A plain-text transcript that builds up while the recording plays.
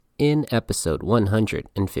in episode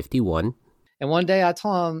 151. And one day I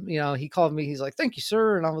told him, he called me, he's like, "Thank you,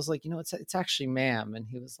 sir." And I was like, it's actually ma'am. And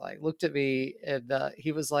he was like, looked at me and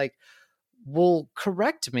he was like, "Well,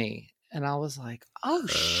 correct me." And I was like, "Oh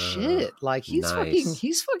shit." Like he's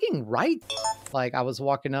fucking right. Like I was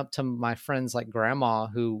walking up to my friend's like grandma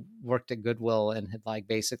who worked at Goodwill and had like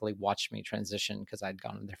basically watched me transition because I'd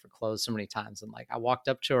gone in there for clothes so many times. And like I walked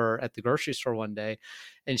up to her at the grocery store one day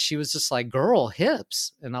and she was just like, "Girl,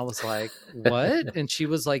 hips." And I was like, "What?" And she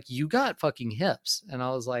was like, "You got fucking hips." And I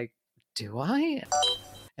was like, "Do I?"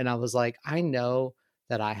 And I was like, "I know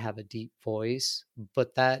that I have a deep voice,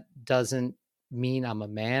 but that doesn't mean I'm a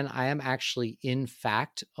man. I am actually, in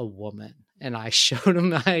fact, a woman." And I showed him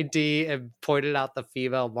the ID and pointed out the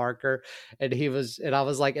female marker. And I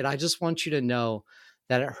was like, "And I just want you to know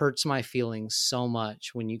that it hurts my feelings so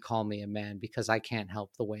much when you call me a man because I can't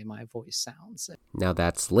help the way my voice sounds." Now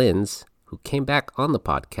that's Linz, who came back on the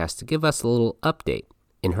podcast to give us a little update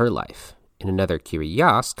in her life in another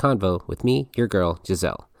CrossYAAS Convo with me, your girl,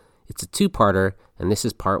 Giselle. It's a two-parter, and this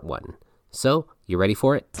is part 1. So, you ready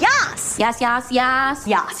for it? YAAS! Yes, yes, yes.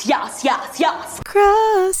 Yes, yes, yes, yes.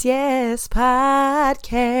 CrossYAAS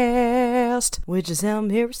Podcast with Giselle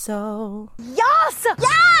Mirasol. Yes!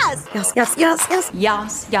 Yes! Yes, yes, yes, yes.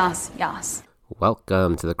 Yes, yes, yes.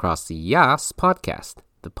 Welcome to the CrossYAAS Podcast,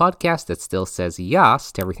 the podcast that still says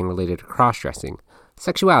YAAS to everything related to cross-dressing,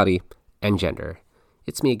 sexuality, and gender.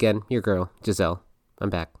 It's me again, your girl, Giselle. I'm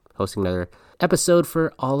back, hosting another episode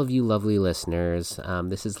for all of you lovely listeners.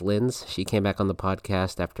 This is Linz. She came back on the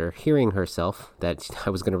podcast after hearing herself that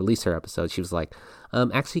I was going to release her episode. She was like,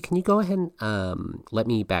 actually, can you go ahead and let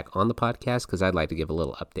me back on the podcast? Because I'd like to give a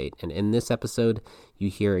little update. And in this episode,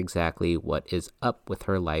 you hear exactly what is up with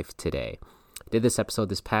her life today. I did this episode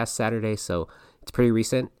this past Saturday, so it's pretty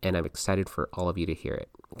recent, and I'm excited for all of you to hear it.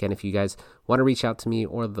 Again, if you guys want to reach out to me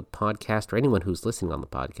or the podcast or anyone who's listening on the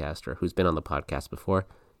podcast or who's been on the podcast before,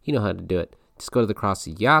 you know how to do it. Just go to the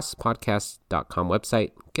CrossYAASPodcast.com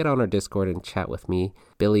website, get on our Discord and chat with me,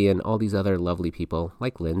 Billy, and all these other lovely people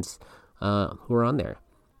like Linz who are on there.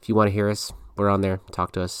 If you want to hear us, we're on there.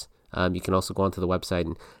 Talk to us. You can also go onto the website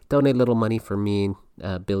and donate a little money for me,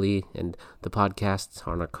 Billy, and the podcasts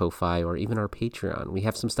on our Ko-Fi or even our Patreon. We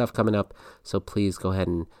have some stuff coming up, so please go ahead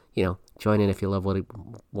and join in if you love what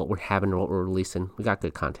we're having or what we're releasing. We got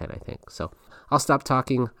good content, I think. So I'll stop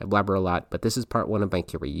talking. I blabber a lot, but this is part 1 of my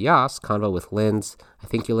CrossYAAS Convo with Linz. I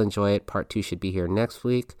think you'll enjoy it. Part 2 should be here next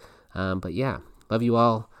week. But yeah, love you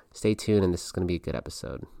all. Stay tuned, and this is going to be a good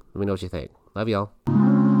episode. Let me know what you think. Love y'all.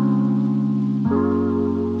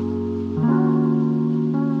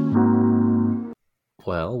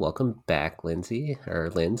 Well, welcome back, Lindsay, or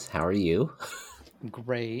Linz. How are you?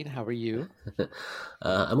 Great. How are you?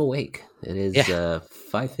 I'm awake. It is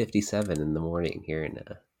 5:57 in the morning here in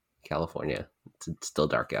California. It's still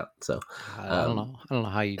dark out, so I don't know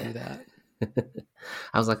how you do that.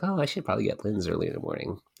 I was like, I should probably get Linz early in the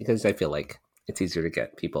morning because I feel like it's easier to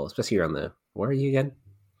get people, especially on the. Where are you again?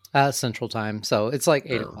 Central time, so it's like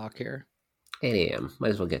 8 o'clock here. 8 a.m. Might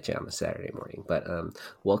as well get you on a Saturday morning. But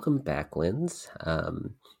welcome back, Linz.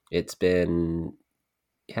 It's been,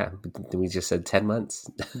 we just said 10 months.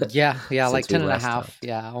 Yeah, like 10 and a half. Talked.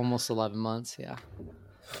 Yeah, almost 11 months. Yeah.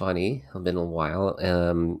 Funny. It's been a while.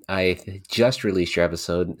 I just released your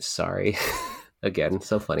episode. Sorry. Again,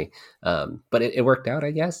 so funny. But it worked out,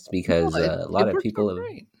 I guess, because a lot of people have,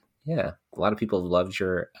 a lot of people have loved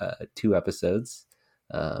your 2 episodes.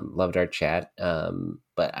 Loved our chat.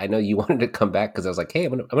 But I know you wanted to come back because I was like, hey,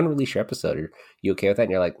 I'm gonna release your episode. Are you okay with that?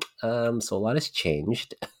 And you're like, so a lot has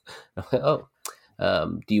changed. I'm like,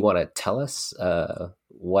 do you want to tell us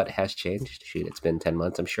what has changed? Shoot, it's been 10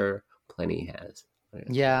 months. I'm sure plenty has.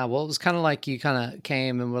 Yeah, well, it was kind of like you kind of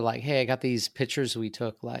came and were like, hey, I got these pictures we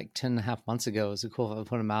took like 10 and a half months ago. Is it cool if I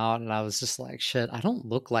put them out? And I was just like, shit, I don't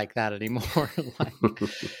look like that anymore. Like,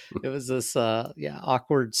 it was this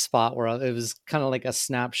awkward spot where it was kind of like a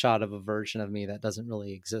snapshot of a version of me that doesn't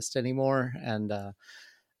really exist anymore. And I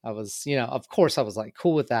was, of course I was like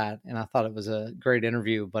cool with that. And I thought it was a great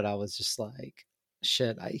interview, but I was just like,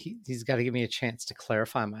 shit, he's got to give me a chance to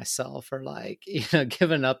clarify myself or like,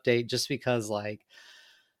 give an update just because like,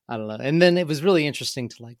 I don't know. And then it was really interesting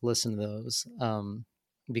to like listen to those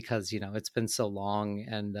because, it's been so long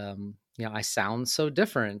and, I sound so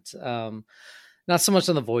different. Not so much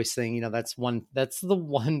on the voice thing, that's the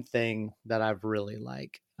one thing that I've really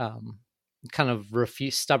like kind of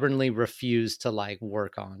stubbornly refused to like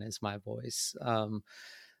work on is my voice.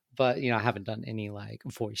 but I haven't done any like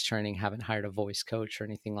voice training, haven't hired a voice coach or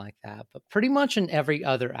anything like that. But pretty much in every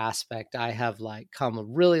other aspect, I have like come a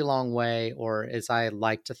really long way, or as I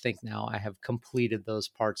like to think now, I have completed those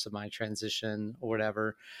parts of my transition or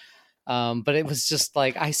whatever. But it was just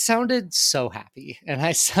like, I sounded so happy and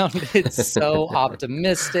I sounded so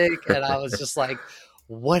optimistic. And I was just like,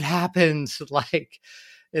 what happened? Like,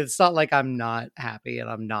 it's not like I'm not happy and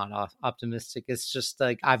I'm not optimistic. It's just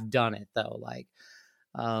like, I've done it though. Like,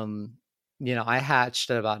 I hatched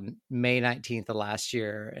at about May 19th of last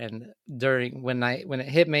year. And when it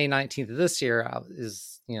hit May 19th of this year, I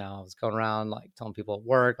was going around like telling people at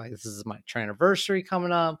work, like, this is my anniversary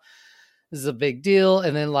coming up. This is a big deal.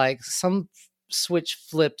 And then like some switch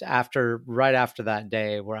flipped right after that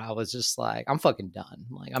day where I was just like, I'm fucking done.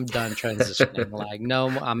 Like, I'm done transitioning. Like, no,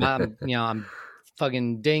 I'm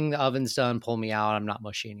fucking ding, the oven's done. Pull me out. I'm not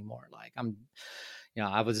mushy anymore. Like I've been in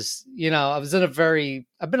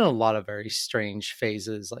a lot of very strange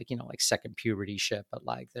phases, like, like second puberty shit. But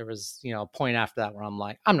like, there was, a point after that where I'm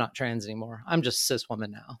like, I'm not trans anymore. I'm just cis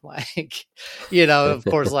woman now. Like, of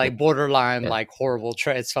course, like borderline, like horrible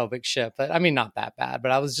transphobic shit, but I mean, not that bad,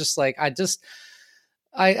 but I was just like, I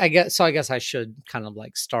guess I should kind of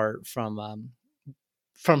like start from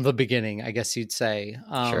the beginning, I guess you'd say.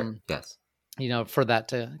 Sure. Yes. For that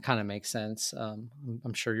to kind of make sense.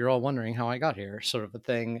 I'm sure you're all wondering how I got here, sort of a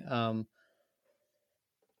thing.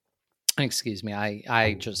 Excuse me.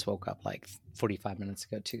 I just woke up like 45 minutes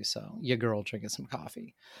ago too. So your girl drinking some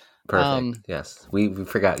coffee. Perfect. Yes. We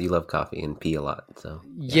forgot you love coffee and pee a lot. So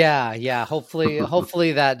yeah.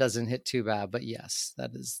 Hopefully that doesn't hit too bad, but yes,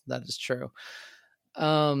 that is true.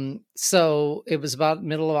 So it was about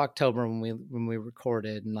middle of October when we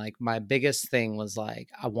recorded, and like my biggest thing was like,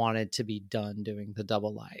 I wanted to be done doing the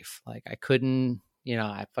double life. Like I couldn't,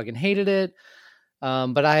 I fucking hated it.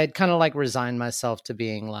 But I had kind of like resigned myself to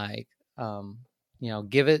being like,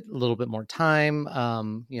 give it a little bit more time,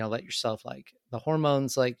 let yourself like the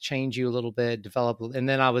hormones like change you a little bit, develop. And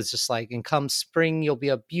then I was just like, and come spring, you'll be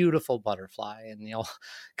a beautiful butterfly and you'll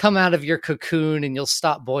come out of your cocoon and you'll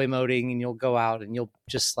stop boy moding and you'll go out and you'll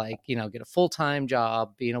just like, get a full-time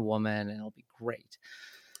job being a woman and it'll be great.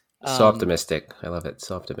 So optimistic. I love it.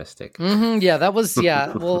 So optimistic. Yeah, that was,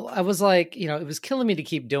 yeah. Well, I was like, it was killing me to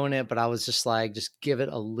keep doing it, but I was just like, just give it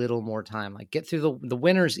a little more time. Like get through the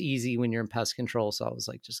winter's easy when you're in pest control. So I was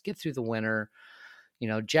like, just get through the winter,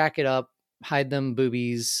 jack it up, hide them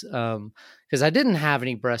boobies. Cause I didn't have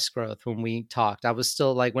any breast growth when we talked. I was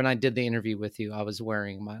still like, when I did the interview with you, I was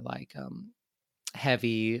wearing my like,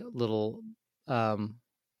 heavy little,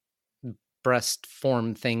 breast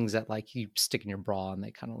form things that like you stick in your bra and they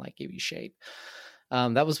kind of like give you shape.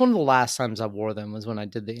 That was one of the last times I wore them, was when I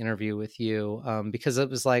did the interview with you, because it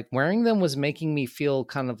was like wearing them was making me feel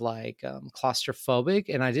kind of like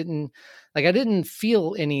claustrophobic, and I didn't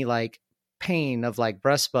feel any like pain of like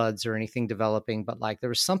breast buds or anything developing, but like there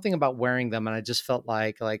was something about wearing them and I just felt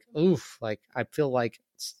like oof, like I feel like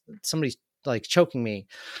somebody's like choking me.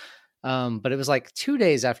 But it was like 2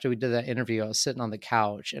 days after we did that interview, I was sitting on the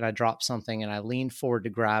couch and I dropped something and I leaned forward to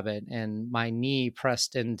grab it and my knee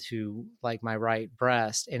pressed into like my right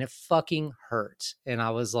breast and it fucking hurt. And I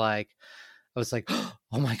was like, oh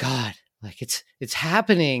my God, like it's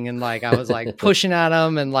happening. And like, I was like pushing at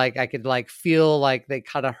them and like, I could like feel like they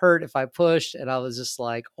kind of hurt if I pushed. And I was just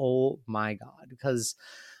like, oh my God, because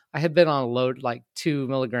I had been on a load, like 2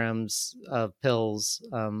 milligrams of pills,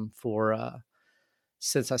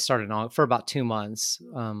 since I started on for about 2 months,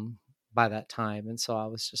 by that time. And so I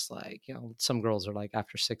was just like, some girls are like,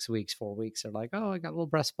 after 6 weeks, 4 weeks, they're like, oh, I got little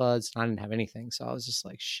breast buds. And I didn't have anything. So I was just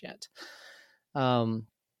like, shit.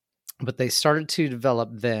 But they started to develop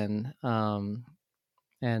then. Go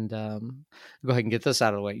ahead and get this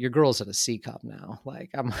out of the way. Your girl's at a C cup now. Like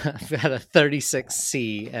I'm at a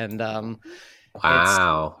 36C and,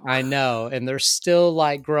 wow. I know. And they're still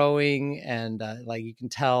like growing and like you can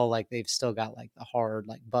tell like they've still got like the hard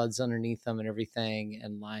like buds underneath them and everything.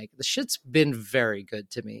 And like the shit's been very good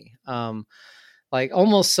to me. Like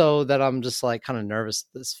almost so that I'm just like kind of nervous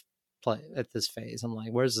at this phase. I'm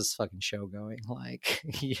like, where's this fucking show going? Like,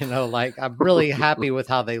 like I'm really happy with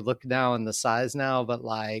how they look now and the size now, but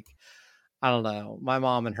like, I don't know. My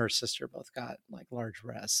mom and her sister both got like large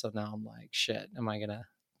breasts. So now I'm like, shit, am I going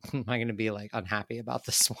to be like unhappy about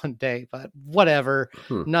this one day, but whatever.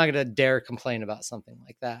 I'm not going to dare complain about something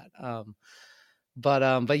like that.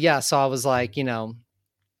 But yeah, so I was like,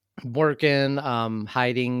 working,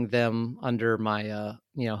 hiding them under my,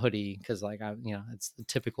 hoodie because like it's the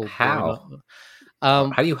typical How? boy.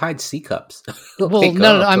 How do you hide C cups? Well, Like,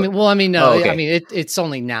 no. oh, No. oh, okay. I mean, it's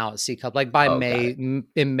only now a C cup. Like by Oh, got it.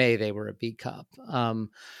 In May, they were a B cup.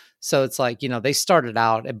 So it's like they started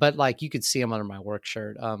out, but like you could see them under my work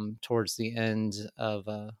shirt. Towards the end of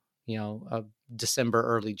of December,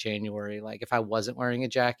 early January. Like if I wasn't wearing a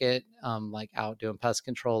jacket, like out doing pest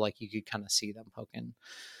control, like you could kind of see them poking,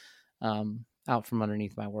 out from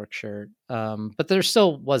underneath my work shirt. But there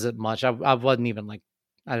still wasn't much. I wasn't even like.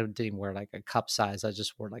 I didn't even wear like a cup size. I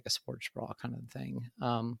just wore like a sports bra kind of thing.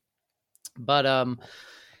 But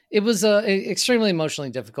it was extremely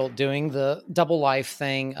emotionally difficult doing the double life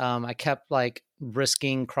thing. I kept like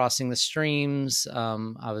risking crossing the streams. I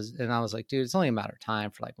was like, dude, it's only a matter of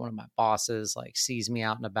time for like one of my bosses like sees me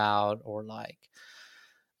out and about, or like,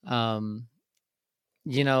 my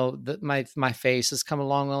face has come a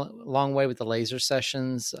long way with the laser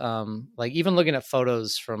sessions. Like even looking at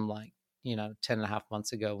photos from like 10.5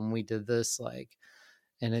 months ago when we did this, like,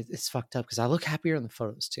 and it's fucked up because I look happier in the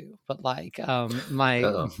photos too. But like, my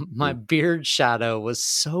Uh-oh. beard shadow was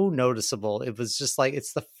so noticeable. It was just like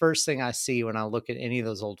it's the first thing I see when I look at any of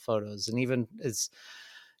those old photos, and even it's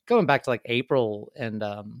going back to like April and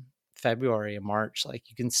February and March. Like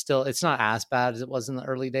you can still, it's not as bad as it was in the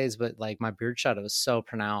early days, but like my beard shadow is so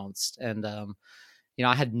pronounced, and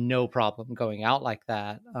I had no problem going out like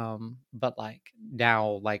that. But like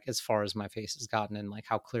now, like as far as my face has gotten and like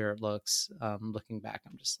how clear it looks, looking back,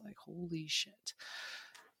 I'm just like, holy shit.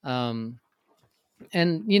 And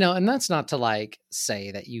that's not to like say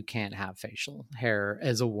that you can't have facial hair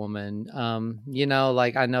as a woman.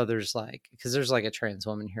 Like I know there's like, cause there's like a trans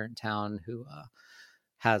woman here in town who,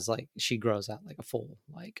 has like she grows out like a full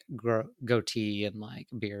like goatee and like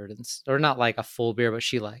beard, or not like a full beard, but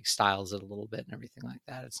she like styles it a little bit and everything like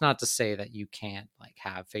that. It's not to say that you can't like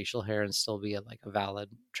have facial hair and still be like a valid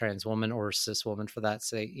trans woman or cis woman for that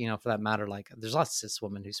for that matter. Like there's lots of cis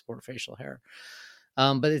women who sport facial hair,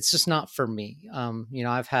 but it's just not for me.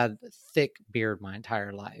 I've had thick beard my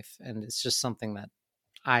entire life, and it's just something that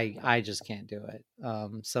I just can't do it.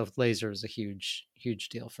 So laser is a huge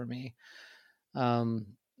deal for me.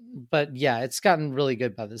 But yeah, it's gotten really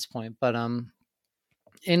good by this point. But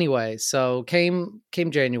anyway, so came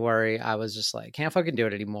January, I was just like, can't fucking do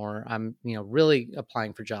it anymore. I'm really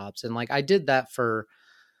applying for jobs, and like I did that for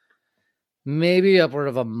maybe upward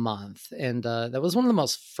of a month, and that was one of the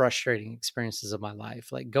most frustrating experiences of my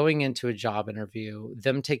life. Like going into a job interview,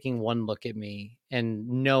 them taking one look at me and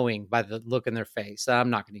knowing by the look in their face that I'm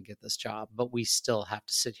not going to get this job, but we still have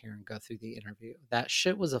to sit here and go through the interview. That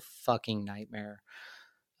shit was a fucking nightmare.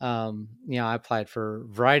 I applied for a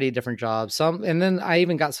variety of different jobs. And then I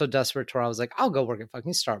even got so desperate to where I was like, I'll go work at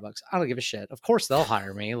fucking Starbucks. I don't give a shit. Of course they'll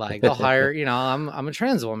hire me. Like they'll hire, I'm a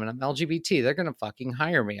trans woman. I'm LGBT. They're going to fucking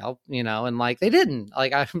hire me. And like they didn't.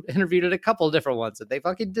 Like I interviewed at a couple of different ones that they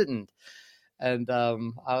fucking didn't. And I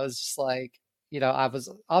was just like, I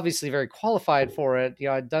was obviously very qualified for it.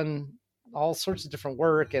 I'd done all sorts of different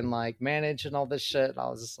work and like manage and all this shit. I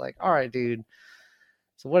was just like, all right, dude.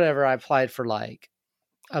 So whatever. I applied for like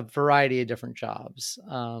a variety of different jobs.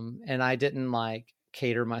 And I didn't like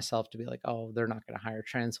cater myself to be like, oh, they're not going to hire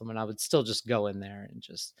trans women. I would still just go in there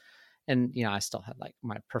and I still had like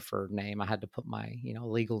my preferred name. I had to put my,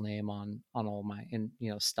 legal name on all my,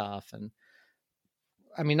 stuff. And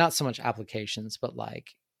I mean, not so much applications, but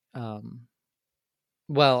like, on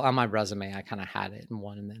my resume, I kind of had it in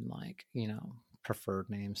one, and then like, preferred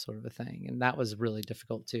name sort of a thing. And that was really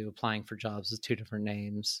difficult too, applying for jobs with two different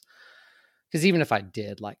names. Because even if I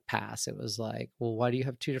did like pass, it was like, well, why do you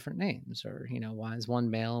have two different names? Or, why is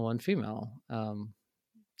one male and one female?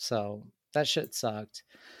 So that shit sucked.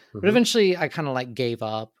 Mm-hmm. But eventually I kind of like gave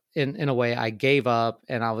up. In a way, I gave up,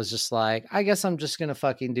 and I was just like, I guess I'm just going to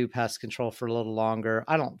fucking do pest control for a little longer.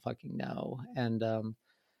 I don't fucking know. And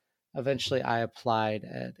eventually I applied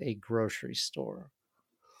at a grocery store.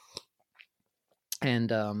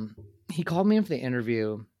 And he called me in for the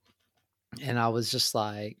interview, and I was just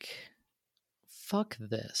like, fuck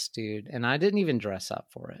this, dude. And I didn't even dress up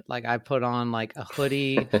for it. Like I put on like a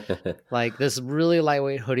hoodie, like this really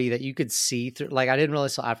lightweight hoodie that you could see through. Like I didn't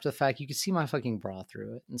realize till after the fact, you could see my fucking bra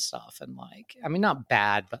through it and stuff. And like, I mean, not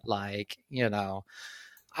bad, but like,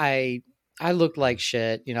 I looked like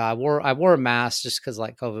shit. I wore a mask just because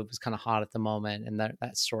like COVID was kind of hot at the moment, and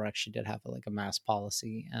that store actually did have like a mask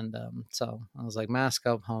policy. And so I was like, mask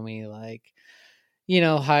up, homie. Like,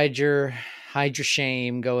 hide your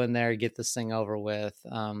shame, go in there, get this thing over with.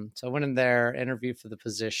 So I went in there, interviewed for the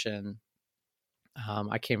position.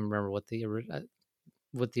 I can't remember what the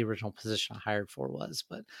original position I hired for was,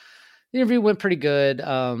 but the interview went pretty good.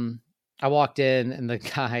 I walked in and the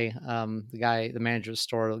manager of the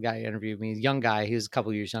store, the guy who interviewed me, young guy, he was a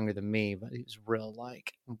couple years younger than me, but he was real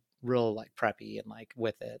preppy and like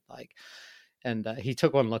with it. Like, and he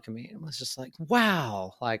took one look at me and was just like,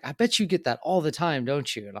 wow, like, I bet you get that all the time,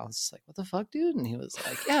 don't you? And I was just like, what the fuck, dude? And he was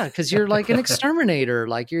like, yeah, because you're like an exterminator.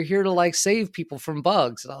 Like, you're here to like save people from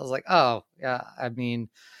bugs. And I was like, oh, yeah, I mean,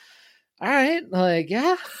 all right, like,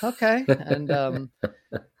 yeah, okay. And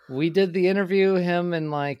we did the interview, him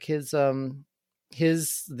and like one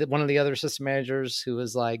of the other assistant managers who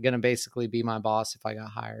was like going to basically be my boss if I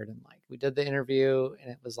got hired. And like, we did the interview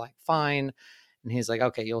and it was like, fine. And he's like,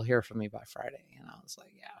 okay, you'll hear from me by Friday. And I was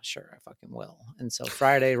like, yeah, sure, I fucking will. And so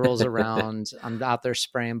Friday rolls around. I'm out there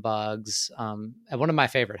spraying bugs at one of my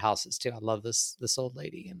favorite houses too. I love this old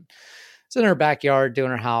lady. And it's in her backyard doing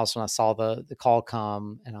her house when I saw the call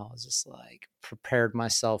come. And I was just like, prepared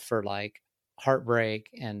myself for like heartbreak.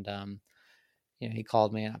 And he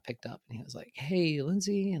called me and I picked up and he was like, hey,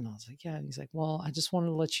 Lindsay. And I was like, yeah. And he's like, well, I just wanted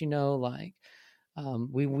to let you know, like,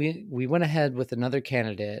 we went ahead with another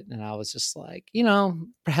candidate. And I was just like,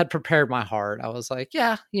 had prepared my heart. I was like,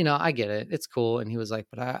 yeah, I get it. It's cool. And he was like,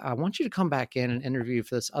 but I want you to come back in and interview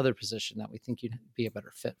for this other position that we think you'd be a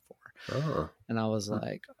better fit for. Oh. And I was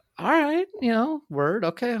like, all right, word.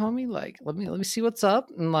 Okay, homie. Like, let me see what's up.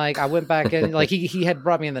 And like, I went back in, like he had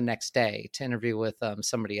brought me in the next day to interview with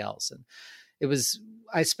somebody else. And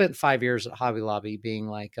I spent 5 years at Hobby Lobby being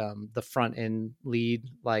like the front end lead,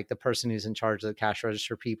 like the person who's in charge of the cash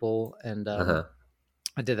register people. And I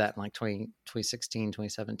did that in like 2016,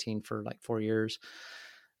 2017 for like 4 years.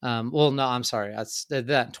 Well, no, I'm sorry. I did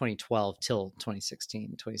that in 2012 till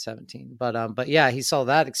 2016, 2017. But yeah, he saw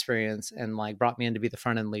that experience and like brought me in to be the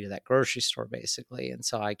front end lead of that grocery store basically. And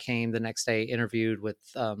so I came the next day, interviewed with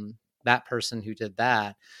that person who did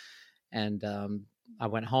that. And I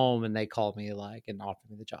went home and they called me like and offered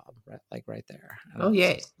me the job right there. And oh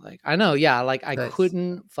yeah, like I know, yeah, like I nice.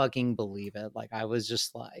 couldn't fucking believe it. Like I was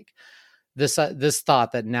just like this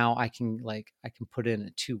thought that now I can put in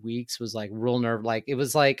 2 weeks was like real nerve. Like it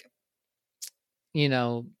was like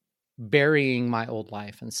burying my old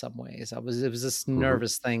life in some ways. It was this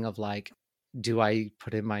nervous thing of like, do I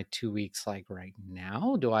put in my 2 weeks like right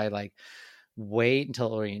now? Do I like wait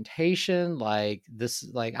until orientation? Like this,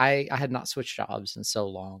 like I had not switched jobs in so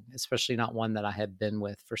long, especially not one that I had been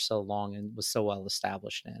with for so long and was so well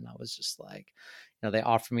established in. I was just like, they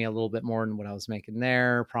offered me a little bit more than what I was making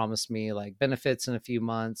there, promised me like benefits in a few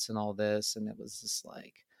months and all this. And it was just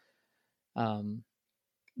like,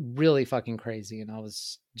 really fucking crazy. And I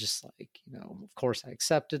was just like, of course I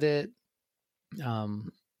accepted it.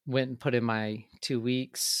 Went and put in my 2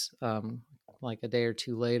 weeks, like a day or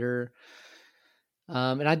two later.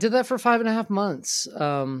 And I did that for 5.5 months.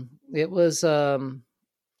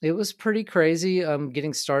 It was pretty crazy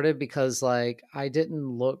getting started because like I didn't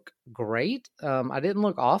look great. I didn't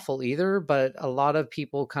look awful either, but a lot of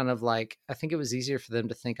people kind of like, I think it was easier for them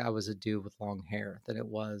to think I was a dude with long hair than it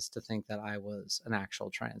was to think that I was an actual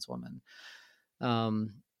trans woman.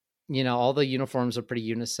 All the uniforms are pretty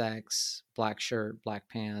unisex, black shirt, black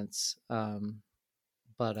pants.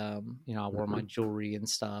 But I wore my jewelry and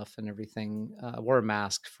stuff and everything. I wore a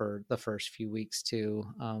mask for the first few weeks too.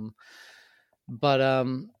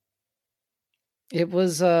 It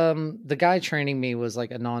was the guy training me was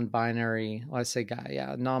like a non-binary, well, I say guy,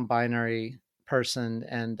 yeah, non-binary person.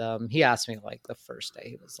 And he asked me like the first day,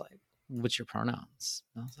 he was like, what's your pronouns?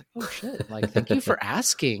 And I was like, oh shit, like thank you for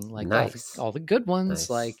asking, like nice. all the good ones, nice.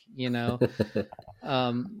 Like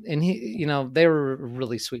and he, they were a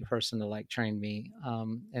really sweet person to like train me,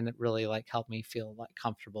 and it really like helped me feel like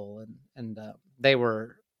comfortable. And they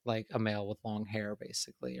were like a male with long hair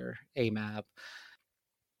basically, or AMAB.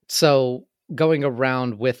 So going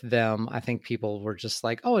around with them, I think people were just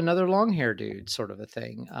like, oh, another long hair dude sort of a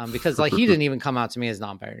thing. Because like he didn't even come out to me as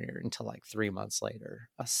non-binary until like 3 months later.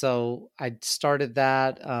 So I started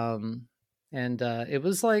that. And it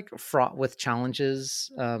was like fraught with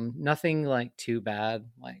challenges. Nothing like too bad.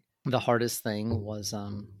 Like the hardest thing was,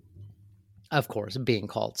 of course, being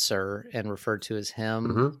called sir and referred to as him.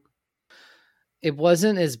 Mm-hmm. It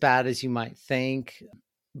wasn't as bad as you might think.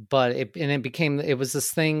 But it was this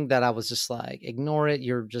thing that I was just like, ignore it.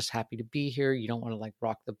 You're just happy to be here. You don't want to like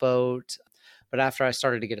rock the boat. But after I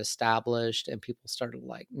started to get established and people started to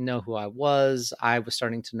like know who I was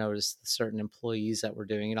starting to notice certain employees that were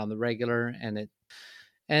doing it on the regular, and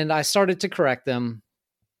I started to correct them.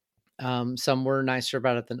 Some were nicer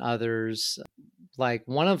about it than others. like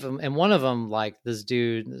one of them, like this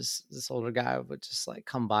dude, this older guy would just like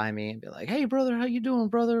come by me and be like, "Hey brother, how you doing,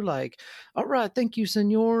 brother?" Like, "All right, thank you,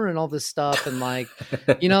 senor," and all this stuff. And like,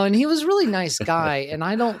 and he was a really nice guy. And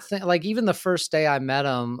I don't think, like, even the first day I met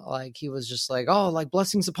him, like he was just like, "Oh, like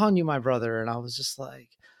blessings upon you, my brother." And I was just like,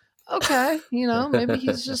 okay, maybe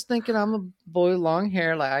he's just thinking I'm a boy with long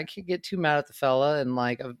hair. Like I can't get too mad at the fella. And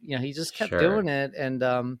like, he just kept doing it.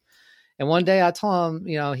 And one day I told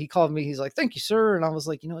him, he called me, he's like, "Thank you, sir." And I was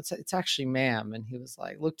like, it's actually ma'am. And he was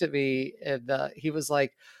like, looked at me and he was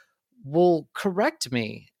like, "Well, correct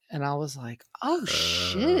me." And I was like, oh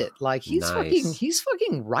shit. Like he's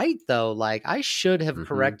fucking right though. Like I should have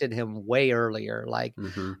corrected him way earlier. Like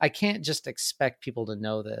I can't just expect people to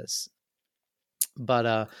know this.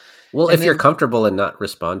 But well, if you're comfortable and not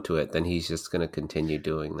respond to it, then he's just going to continue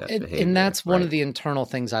doing that behavior. And that's one of the internal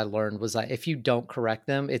things I learned was that if you don't correct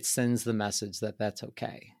them, it sends the message that that's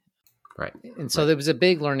okay. Right. And so there was a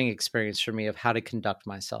big learning experience for me of how to conduct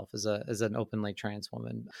myself as an openly trans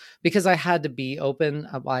woman, because I had to be open.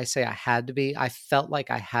 I say I had to be. I felt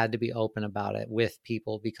like I had to be open about it with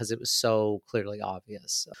people because it was so clearly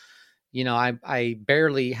obvious. I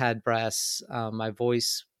barely had breasts. My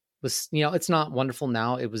voice was, it's not wonderful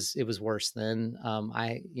now. It was worse then.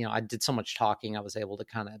 I did so much talking. I was able to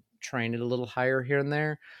kind of train it a little higher here and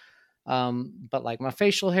there. But like my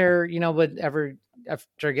facial hair,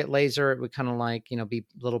 after I get laser, it would kind of like, be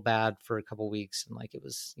a little bad for a couple of weeks. And like, it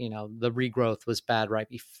was, the regrowth was bad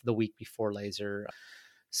the week before laser.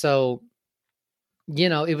 So,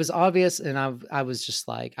 it was obvious. And I was just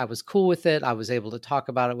like, I was cool with it. I was able to talk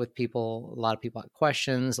about it with people. A lot of people had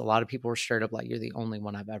questions. A lot of people were straight up like, "You're the only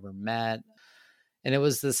one I've ever met." And it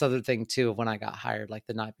was this other thing too, of when I got hired, like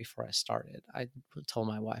the night before I started, I told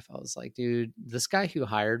my wife, I was like, "Dude, this guy who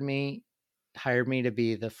hired me to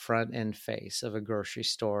be the front end face of a grocery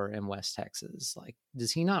store in West Texas. Like,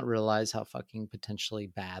 does he not realize how fucking potentially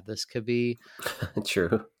bad this could be?"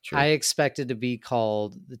 True. I expected to be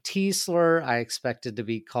called the T slur. I expected to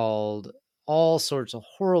be called all sorts of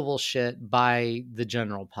horrible shit by the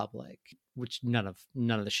general public, which none of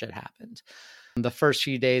the shit happened. The first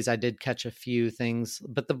few days I did catch a few things,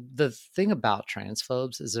 but the thing about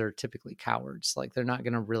transphobes is they're typically cowards. Like they're not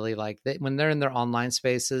going to really when they're in their online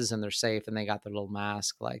spaces and they're safe and they got their little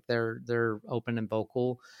mask, like they're open and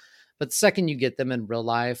vocal. But the second you get them in real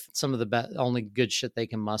life, some of the only good shit they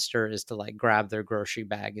can muster is to like grab their grocery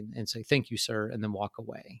bag and say, "Thank you, sir," and then walk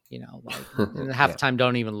away, and half the time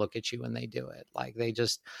don't even look at you when they do it. Like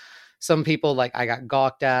some people, like I got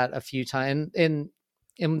gawked at a few times in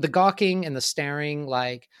the gawking and the staring,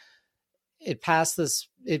 like it passed this,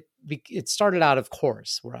 it started out, of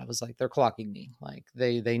course, where I was like, they're clocking me, like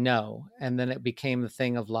they know. And then it became the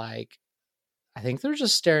thing of like, I think they're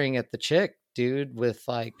just staring at the chick, dude, with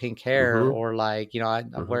like pink hair, or like, I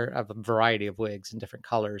wear a variety of wigs in different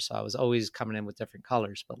colors. So I was always coming in with different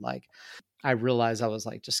colors, but like, I realized I was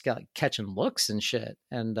like, just catching looks and shit.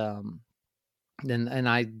 And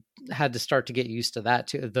I had to start to get used to that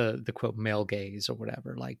too, the quote male gaze or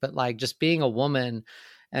whatever, but like just being a woman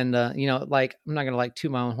and, like, I'm not going to like toot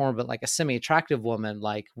my own horn, but like a semi-attractive woman,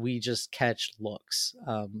 like we just catch looks.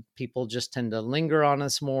 People just tend to linger on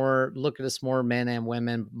us more, look at us more, men and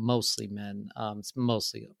women, mostly men. It's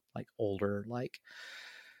mostly like older, like,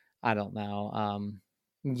 I don't know.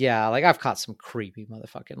 Yeah, like I've caught some creepy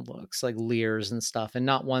motherfucking looks, like leers and stuff, and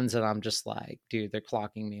not ones that I'm just like, dude, they're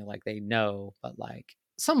clocking me, like they know, but like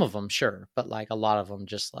some of them, sure, but like a lot of them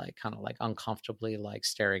just like kind of like uncomfortably like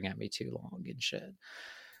staring at me too long and shit.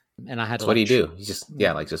 And I had to. So what do you do? You just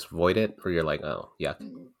just void it, or you're like, oh yeah.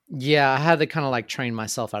 Yeah, I had to kind of like train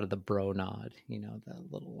myself out of the bro nod, the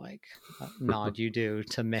little like nod you do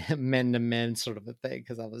to men to men sort of a thing.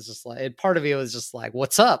 Cause I was just like, part of me was just like,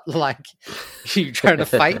 "What's up? Like, you trying to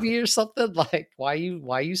fight me or something? Like, why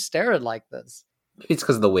you staring like this?" It's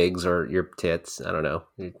because of the wigs or your tits. I don't know.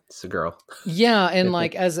 It's a girl. Yeah. And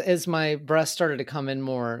like, as my breasts started to come in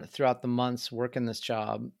more throughout the months working this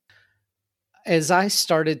job, as I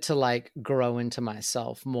started to like grow into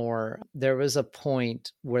myself more, there was a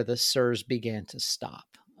point where the sirs began to stop.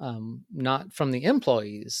 Not from the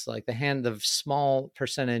employees, like the small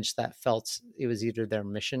percentage that felt it was either their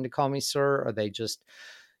mission to call me sir or they just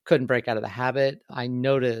couldn't break out of the habit. I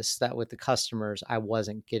noticed that with the customers, I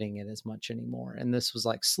wasn't getting it as much anymore. And this was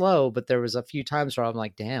like slow, but there was a few times where I'm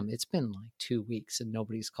like, damn, it's been like 2 weeks and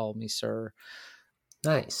nobody's called me sir.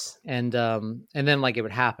 Nice. And then like it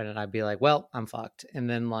would happen and I'd be like, well, I'm fucked. And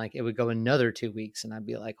then like it would go another 2 weeks and I'd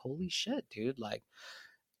be like, holy shit, dude. Like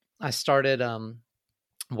I started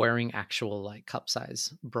wearing actual like cup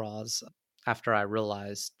size bras. after I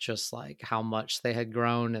realized just like how much they had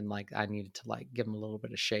grown and like I needed to like give them a little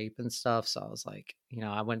bit of shape and stuff. So I was like,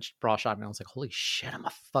 I went bra shopping and I was like, holy shit, I'm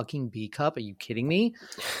a fucking B cup. Are you kidding me?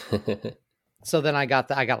 So then I got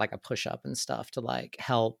like a push up and stuff to like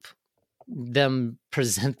help them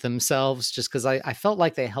present themselves, just because I felt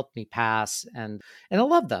like they helped me pass, and I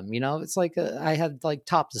love them. It's like I had like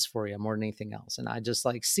top dysphoria more than anything else, and I just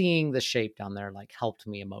like seeing the shape down there like helped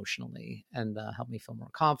me emotionally and helped me feel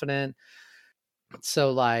more confident.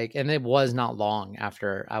 So like, and it was not long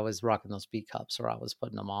after I was rocking those B cups where I was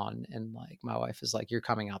putting them on, and like my wife is like, "You're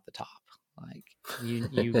coming out the top. Like you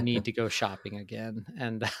need to go shopping again."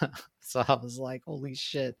 And so I was like, "Holy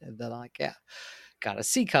shit!" And then like, yeah, got a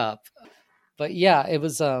C cup. But yeah, it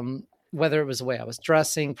was whether it was the way I was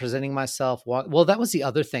dressing, presenting myself. Well, that was the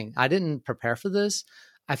other thing. I didn't prepare for this.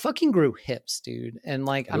 I fucking grew hips, dude. And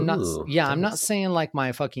like, I'm not saying like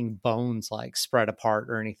my fucking bones like spread apart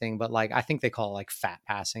or anything, but like, I think they call it like fat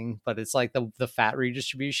passing, but it's like the fat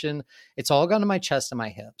redistribution. It's all gone to my chest and my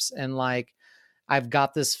hips. And like, I've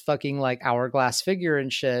got this fucking like hourglass figure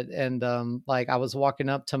and shit. And like I was walking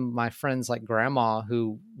up to my friend's like grandma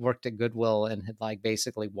who worked at Goodwill and had like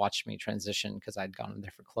basically watched me transition because I'd gone in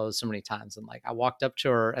there for clothes so many times. And like I walked up to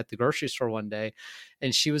her at the grocery store one day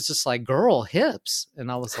and she was just like, "Girl, hips."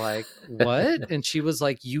 And I was like, "What?" And she was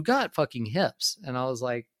like, "You got fucking hips." And I was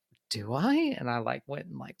like, "Do I?" And I like went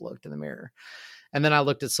and like looked in the mirror. And then I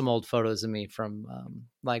looked at some old photos of me from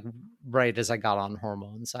like right as I got on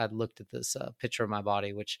hormones. I looked at this picture of my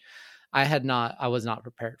body, which I was not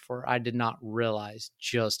prepared for. I did not realize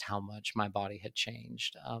just how much my body had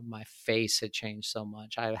changed. My face had changed so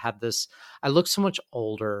much. I looked so much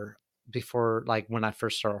older before, like when I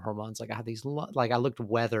first started hormones. Like I had these, like I looked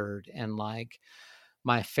weathered and like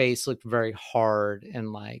my face looked very hard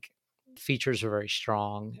and like features were very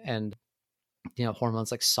strong. And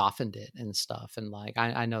hormones like softened it and stuff. And like,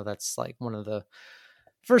 I know that's like one of the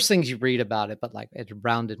first things you read about it, but like it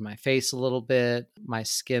rounded my face a little bit. My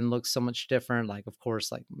skin looks so much different. Like, of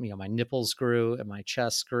course, like, my nipples grew and my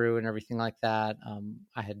chest grew and everything like that.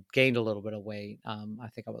 I had gained a little bit of weight. I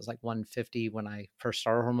think I was like 150 when I first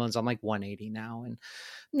started hormones. I'm like 180 now, and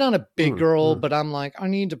not a big girl, but I'm like, I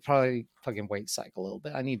need to probably fucking weight cycle a little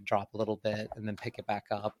bit. I need to drop a little bit and then pick it back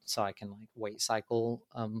up so I can like weight cycle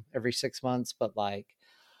every 6 months. But like,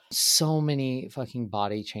 so many fucking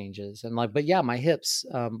body changes. And like, but yeah, my hips,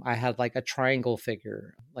 I had like a triangle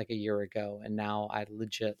figure like a year ago, and now I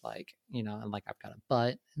legit like, and like I've got a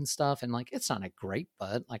butt and stuff, and like it's not a great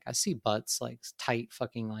butt. Like I see butts like tight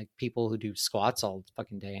fucking like people who do squats all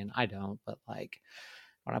fucking day, and I don't. But like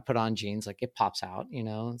when I put on jeans, like it pops out,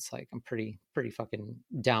 it's like I'm pretty fucking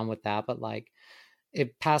down with that. But like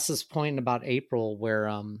it passed this point in about April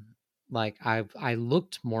where like I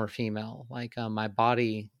looked more female. Like my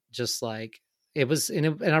body just like it was, and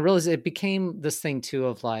I realized it became this thing too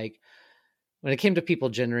of like, when it came to people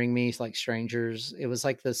gendering me like strangers, it was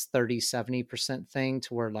like this 30-70% thing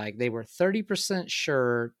to where like they were 30%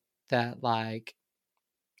 sure that like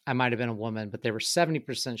I might have been a woman, but they were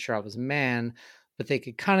 70% sure I was a man, but they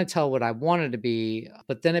could kind of tell what I wanted to be.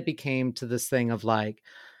 But then it became to this thing of like,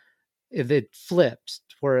 if it flipped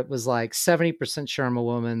where it was like 70% sure I'm a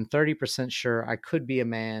woman, 30% sure I could be a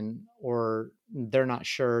man, or they're not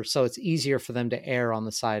sure. So it's easier for them to err on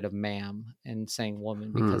the side of ma'am and saying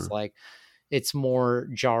woman, because like it's more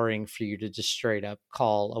jarring for you to just straight up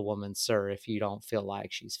call a woman sir if you don't feel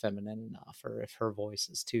like she's feminine enough or if her voice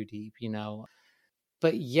is too deep,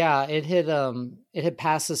 But yeah, it had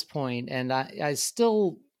passed this point, and I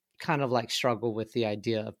still kind of like struggle with the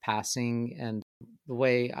idea of passing. And the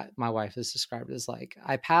way my wife has described it is like,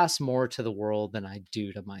 I pass more to the world than I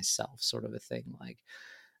do to myself, sort of a thing. Like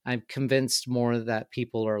I'm convinced more that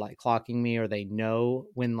people are like clocking me, or they know,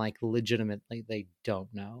 when like legitimately they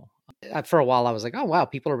don't know. For a while I was like, oh wow,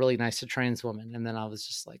 people are really nice to trans women. And then I was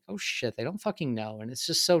just like, oh shit, they don't fucking know. And it's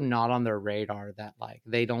just so not on their radar that like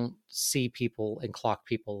they don't see people and clock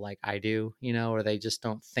people like I do, or they just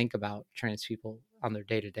don't think about trans people on their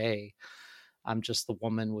day to day. I'm just the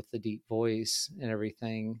woman with the deep voice and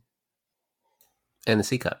everything. And the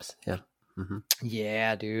C cups. Yeah.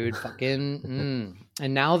 Yeah, dude. Fucking.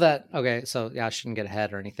 And now that, okay, so yeah, I shouldn't get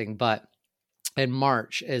ahead or anything, but in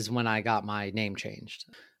March is when I got my name changed.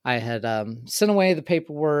 I had sent away the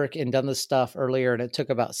paperwork and done this stuff earlier, and it took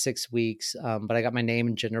about 6 weeks. But I got my name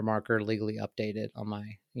and gender marker legally updated on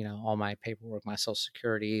my, all my paperwork, my social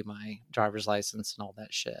security, my driver's license, and all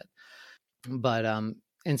that shit. But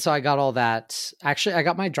And so I got all that. Actually, I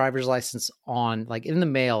got my driver's license on like in the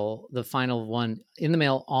mail, the final one in the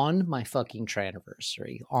mail on my fucking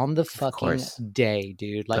anniversary, on the fucking course. day,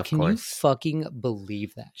 dude. Like, Of can you course. fucking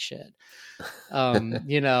believe that shit?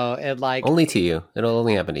 You know, and like Only to you. It'll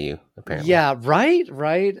only happen to you, apparently. yeah, right.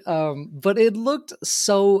 But it looked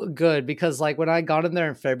so good because like when I got in there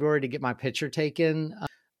in February to get my picture taken,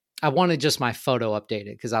 I wanted just my photo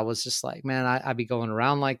updated because I was just like, man, I'd be going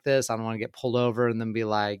around like this. I don't want to get pulled over and then be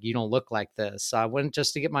like, you don't look like this. So I went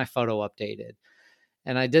just to get my photo updated.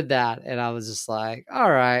 And I did that. And I was just like,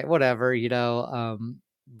 all right, whatever, you know.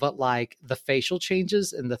 But like the facial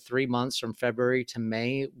changes in the 3 months from February to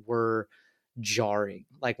May were jarring.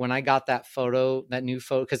 Like when I got that photo, that new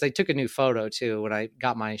photo, because they took a new photo too when I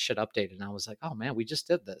got my shit updated. And I was like, oh man, we just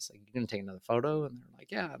did this. Like, you're going to take another photo? And they're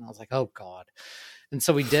like, yeah. And I was like, oh God. And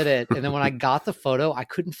so we did it. And then when I got the photo, I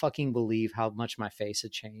couldn't fucking believe how much my face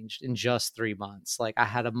had changed in just 3 months. Like I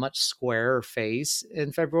had a much squarer face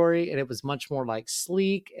in February and it was much more like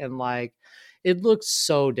sleek and like it looked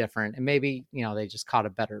so different. And maybe, you know, they just caught a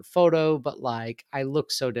better photo, but like I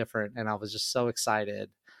looked so different and I was just so excited.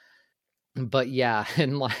 But yeah,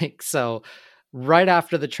 and like so right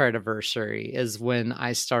after the anniversary is when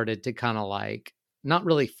I started to kind of like not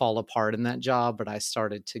really fall apart in that job, but I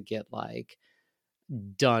started to get like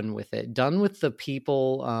done with it, done with the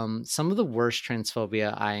people. Some of the worst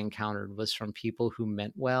transphobia I encountered was from people who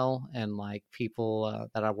meant well and like people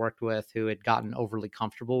that I worked with who had gotten overly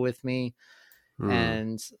comfortable with me.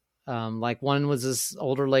 And like one was this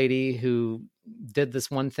older lady who did this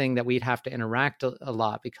one thing that we'd have to interact a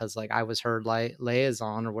lot because like I was her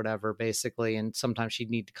liaison or whatever, basically. And sometimes she'd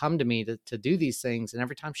need to come to me to do these things. And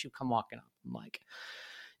every time she'd come walking up, I'm like,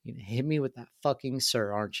 you know, hit me with that fucking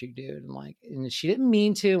sir, aren't you, dude? And like, and she didn't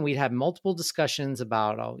mean to. And we'd have multiple discussions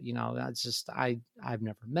about, oh, you know, that's just, I've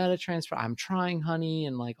never met a transfer. I'm trying, honey.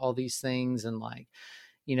 And like all these things. And like,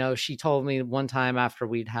 you know, she told me one time after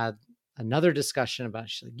we'd had another discussion about,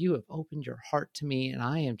 she's like, you have opened your heart to me. And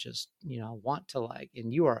I am just, you know, want to like,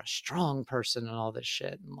 and you are a strong person and all this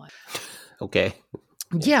shit. And like, Okay.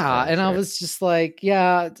 yeah. And sure. I was just like,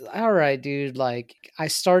 yeah, all right, dude. Like I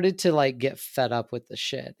started to like get fed up with the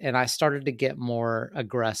shit and I started to get more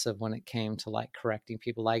aggressive when it came to like correcting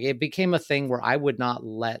people. Like it became a thing where I would not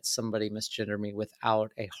let somebody misgender me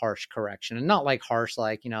without a harsh correction, and not like harsh,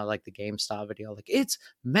 like, you know, like the GameStop video, like it's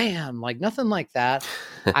ma'am, like nothing like that.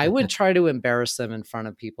 I would try to embarrass them in front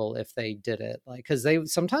of people if they did it, like, cause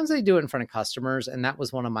sometimes they do it in front of customers. And that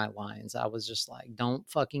was one of my lines. I was just like, don't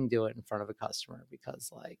fucking do it in front of a customer because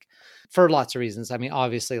like for lots of reasons. I mean,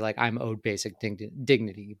 obviously like I'm owed basic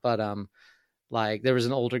dignity, but like there was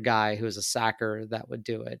an older guy who was a sacker that would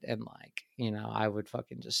do it. And like, you know, I would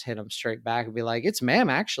fucking just hit him straight back and be like, it's ma'am,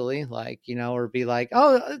 actually, like, you know, or be like,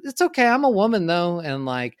 oh, it's okay, I'm a woman though. And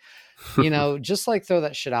like, you know, just like throw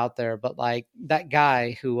that shit out there. But like that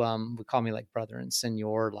guy who would call me like brother and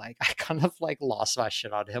senor, like I kind of like lost my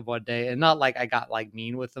shit on him one day. And not like I got like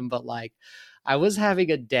mean with him, but like I was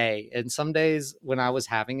having a day. And some days when I was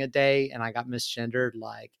having a day and I got misgendered,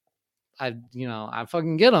 like I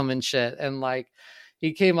fucking get him and shit. And like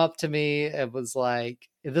he came up to me and was like,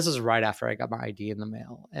 this is right after I got my ID in the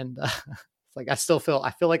mail. And it's like I feel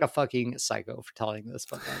like a fucking psycho for telling this,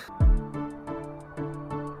 but like,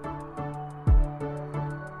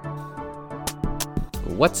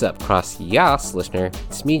 What's up, CrossYAAS listener?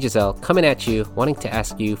 It's me, Giselle, coming at you, wanting to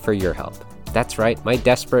ask you for your help. That's right, my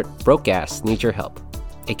desperate, broke ass needs your help,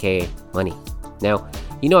 aka money. Now,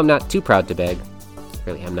 you know I'm not too proud to beg.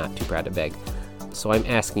 Really, I'm not too proud to beg. So I'm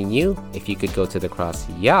asking you if you could go to the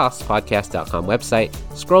CrossYAAS Podcast.com website,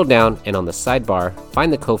 scroll down, and on the sidebar,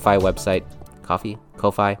 find the Ko-Fi website,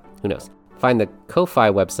 Ko-Fi, who knows? Find the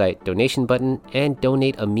Ko-Fi website donation button and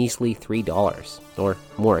donate a measly $3 or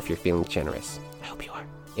more if you're feeling generous. I hope you are.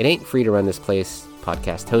 It ain't free to run this place,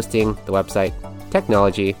 podcast hosting, the website,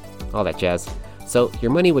 technology, all that jazz. So your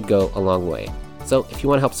money would go a long way. So if you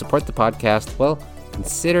want to help support the podcast, well,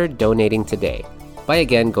 consider donating today by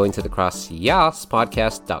again going to the CrossYAAS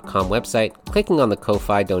Podcast.com website, clicking on the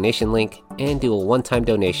Ko-Fi donation link, and do a one-time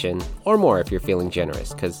donation or more if you're feeling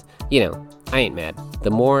generous, because, you know, I ain't mad.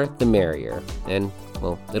 The more, the merrier. And,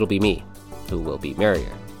 well, it'll be me who will be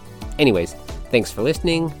merrier. Anyways, thanks for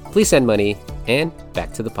listening. Please send money, and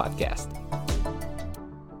back to the podcast.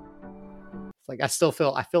 like I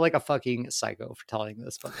feel like a fucking psycho for telling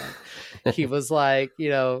this, but like he was like, you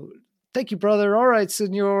know, thank you, brother. All right,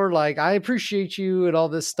 senor. Like, I appreciate you and all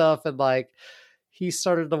this stuff. And like, he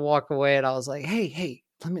started to walk away and I was like, hey,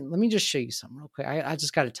 let me just show you something real quick. I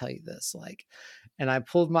just got to tell you this. Like, and I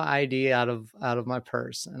pulled my ID out of my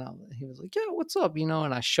purse and he was like, yeah, what's up? You know,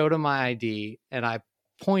 and I showed him my ID and I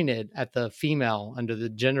pointed at the female under the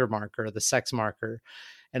gender marker, the sex marker.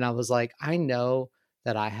 And I was like, I know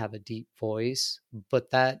that I have a deep voice,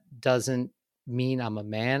 but that doesn't mean I'm a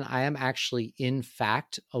man. I am actually, in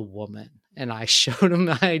fact, a woman. And I showed him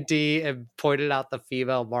the ID and pointed out the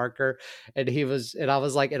female marker. And I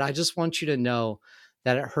was like, and I just want you to know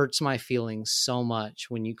that it hurts my feelings so much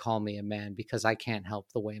when you call me a man, because I can't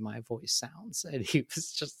help the way my voice sounds. And he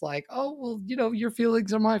was just like, oh, well, your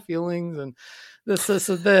feelings are my feelings, and this,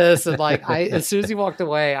 and this. And like, as soon as he walked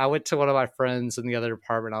away, I went to one of my friends in the other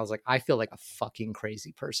department. I was like, I feel like a fucking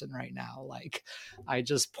crazy person right now. Like, I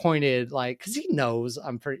just pointed, like, cause he knows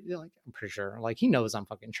I'm pretty sure, like, he knows I'm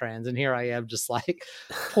fucking trans. And here I am just like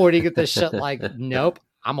pointing at this shit like, nope,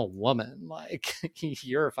 I'm a woman. Like,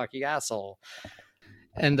 you're a fucking asshole.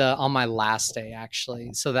 And on my last day,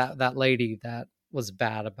 actually, so that lady that was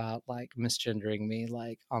bad about like misgendering me,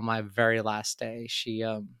 like on my very last day, she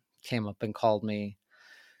came up and called me.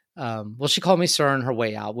 Well, she called me sir on her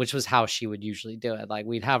way out, which was how she would usually do it. Like,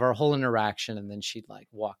 we'd have our whole interaction and then she'd like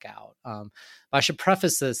walk out. I should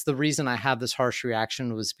preface this. The reason I had this harsh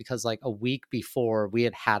reaction was because like a week before we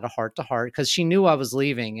had a heart-to-heart, because she knew I was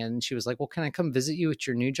leaving, and she was like, well, can I come visit you at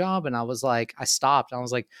your new job? And I was like, I stopped. I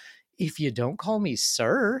was like, if you don't call me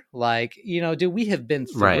sir, like, dude, we have been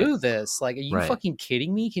through this. Like, are you fucking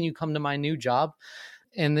kidding me? Can you come to my new job?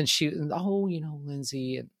 And then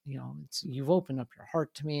Lindsay, and you've opened up your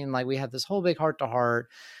heart to me. And like, we had this whole big heart to heart,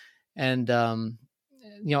 and,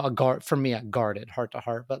 a guarded heart to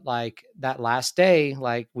heart. But like that last day,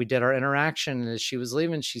 like, we did our interaction, and as she was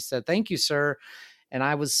leaving, she said, thank you, sir. And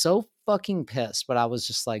I was so fucking pissed, but I was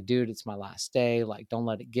just like, dude, it's my last day. Like, don't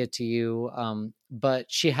let it get to you. But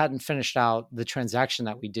she hadn't finished out the transaction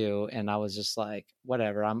that we do. And I was just like,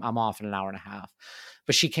 whatever, I'm off in an hour and a half.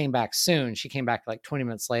 But she came back soon. She came back like 20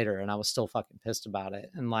 minutes later, and I was still fucking pissed about it.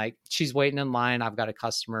 And like, she's waiting in line. I've got a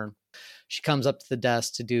customer. She comes up to the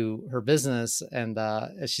desk to do her business. And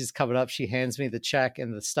as she's coming up, she hands me the check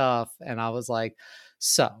and the stuff. And I was like,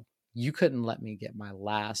 so you couldn't let me get my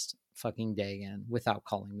last fucking day in without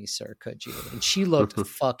calling me sir, could you? And she looked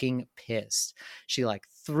fucking pissed. She like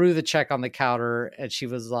threw the check on the counter, and she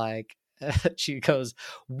was like, she goes,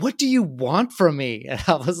 what do you want from me? And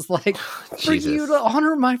I was like, for you to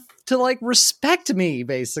honor to like respect me,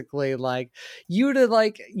 basically, like you to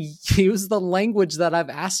like use the language that I've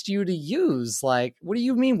asked you to use. Like, what do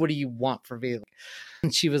you mean? What do you want from me?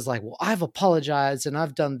 And she was like, well, I've apologized and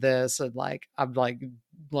I've done this. And like, I'm like,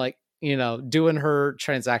 doing her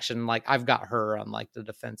transaction, like I've got her on like the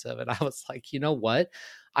defensive. And I was like, you know what?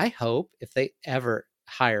 I hope if they ever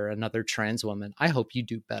hire another trans woman, I hope you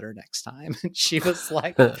do better next time. And she was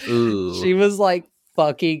like, she was like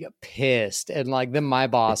fucking pissed. And like, then my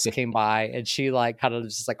boss came by, and she like kind of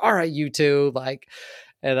just like, all right, you two, like,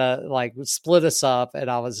 and like split us up.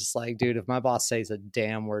 And I was just like, dude, if my boss says a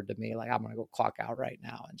damn word to me, like, I'm gonna go clock out right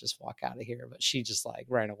now and just walk out of here. But she just like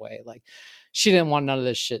ran away. Like, she didn't want none of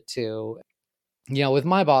this shit too. With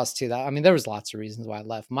my boss too, there was lots of reasons why I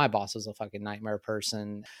left. My boss was a fucking nightmare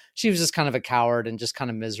person. She was just kind of a coward and just kind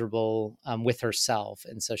of miserable with herself.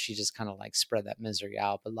 And so she just kind of like spread that misery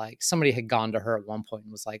out. But like, somebody had gone to her at one point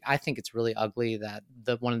and was like, I think it's really ugly that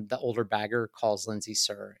the older bagger calls Lindsay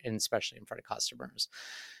sir, and especially in front of customers.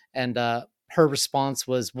 And her response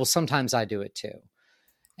was, well, sometimes I do it too.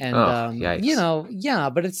 And,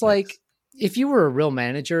 but it's like, if you were a real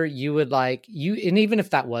manager, you would like and even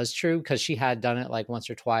if that was true, because she had done it like once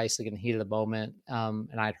or twice, like in the heat of the moment,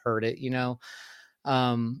 and I'd heard it,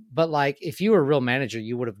 but like, if you were a real manager,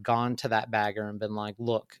 you would have gone to that bagger and been like,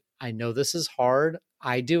 look, I know this is hard.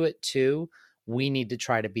 I do it too. We need to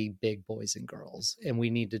try to be big boys and girls, and we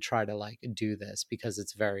need to try to like do this because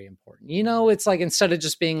it's very important. It's like, instead of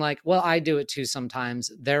just being like, well, I do it too sometimes,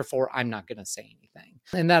 therefore I'm not going to say anything.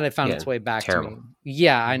 And that it found its way back to me.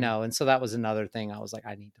 Yeah, I know. And so that was another thing. I was like,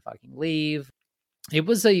 I need to fucking leave. It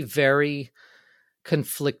was a very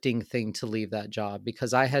conflicting thing to leave that job,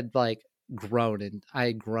 because I had like grown in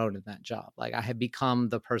that job. Like, I had become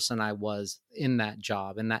the person I was in that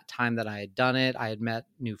job. In that time that I had done it, I had met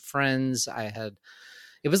new friends.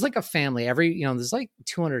 It was like a family. There's like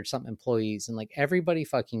 200 something employees, and like everybody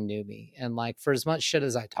fucking knew me. And like, for as much shit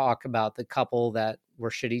as I talk about the couple that were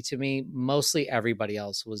shitty to me, mostly everybody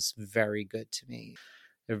else was very good to me.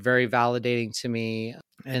 They're very validating to me.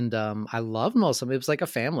 And I loved most of them. It was like a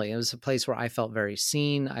family. It was a place where I felt very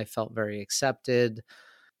seen. I felt very accepted.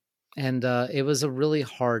 And it was a really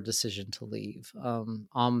hard decision to leave.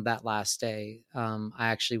 On that last day, I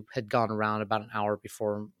actually had gone around about an hour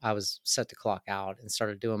before I was set to clock out and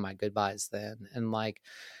started doing my goodbyes then. And like,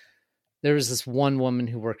 there was this one woman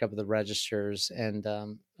who worked up at the registers, and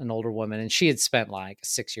an older woman, and she had spent like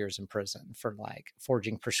 6 years in prison for like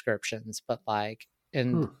forging prescriptions. But like,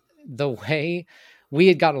 and the way we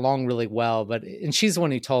had gotten along really well, and she's the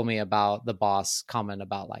one who told me about the boss comment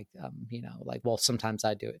about like, like, well, sometimes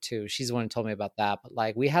I do it too. She's the one who told me about that. But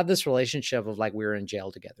like, we had this relationship of like, we were in jail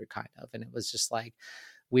together kind of. And it was just like,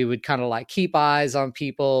 we would kind of like keep eyes on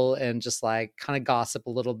people and just like kind of gossip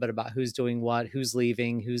a little bit about who's doing what, who's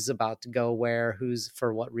leaving, who's about to go where, who's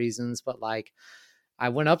for what reasons. But like, I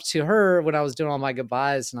went up to her when I was doing all my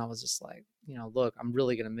goodbyes, and I was just like, look, I'm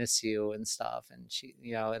really going to miss you and stuff. And she,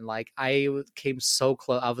 and like, I came so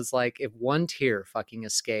close. I was like, if one tear fucking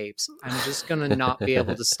escapes, I'm just going to not be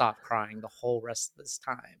able to stop crying the whole rest of this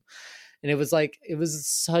time. And it was like, it was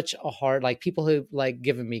such a hard, like, people who like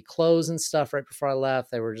given me clothes and stuff right before I left,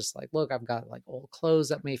 they were just like, look, I've got like old clothes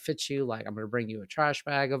that may fit you. Like, I'm going to bring you a trash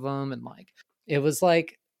bag of them. And like, it was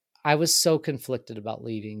like, I was so conflicted about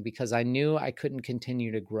leaving because I knew I couldn't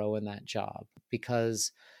continue to grow in that job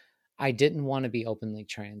because I didn't want to be openly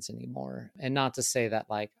trans anymore. And not to say that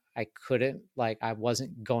like I couldn't, like I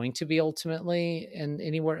wasn't going to be ultimately in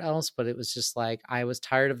anywhere else, but it was just like, I was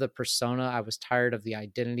tired of the persona. I was tired of the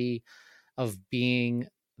identity of being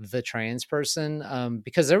the trans person,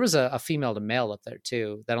 because there was a female to male up there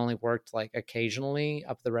too that only worked like occasionally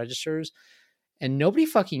up the registers. And nobody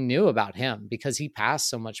fucking knew about him because he passed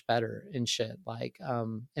so much better and shit. Like,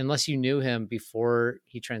 unless you knew him before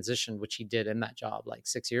he transitioned, which he did in that job like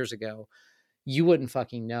 6 years ago, you wouldn't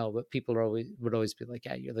fucking know. But people would always be like,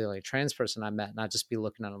 yeah, you're the only trans person I met. And I'd just be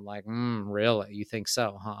looking at him like, really? You think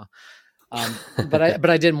so, huh? But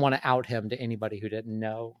I didn't want to out him to anybody who didn't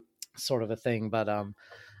know, sort of a thing. But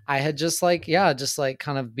I had just like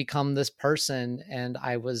kind of become this person, and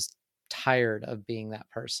I was tired of being that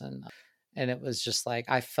person. And it was just like,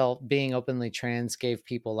 I felt being openly trans gave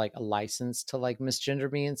people like a license to like misgender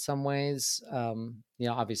me in some ways.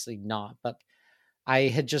 Obviously not, but I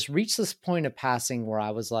had just reached this point of passing where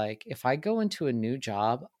I was like, if I go into a new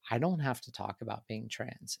job, I don't have to talk about being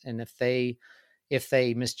trans. And if they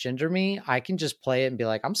misgender me, I can just play it and be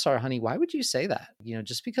like, I'm sorry, honey, why would you say that?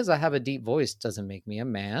 Just because I have a deep voice doesn't make me a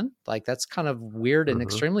man. Like, that's kind of weird and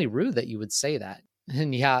extremely rude that you would say that.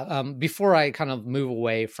 And yeah, before I kind of move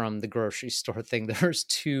away from the grocery store thing, there's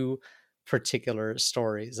two particular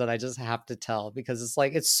stories that I just have to tell because it's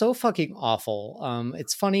like, it's so fucking awful.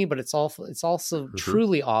 It's funny, but it's awful. It's also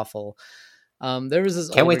truly awful. There was this.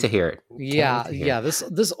 Can't wait to hear it. Yeah.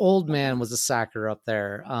 This old man was a sacker up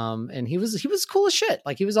there. And he was cool as shit.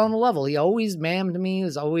 Like, he was on the level. He always mammed me. He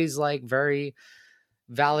was always like very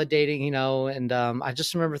validating, and I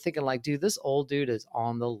just remember thinking like, dude, this old dude is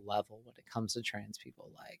on the level when it comes to trans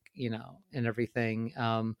people, like, and everything.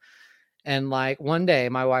 And like one day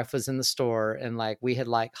my wife was in the store and like we had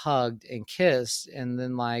like hugged and kissed, and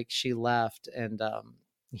then like she left, and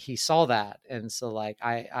he saw that, and so like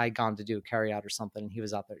I gone to do a carry out or something, and he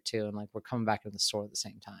was out there too, and like we're coming back into the store at the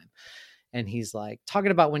same time. And he's like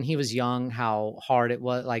talking about when he was young, how hard it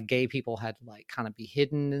was, like gay people had to like kind of be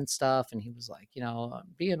hidden and stuff. And he was like,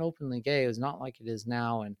 being openly gay is not like it is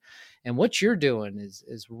now. And what you're doing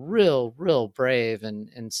is real, real brave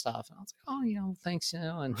and stuff. And I was like, oh, thanks.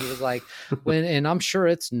 And he was like, and I'm sure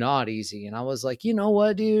it's not easy. And I was like, you know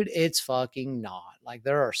what, dude, it's fucking not. Like,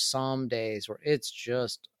 there are some days where it's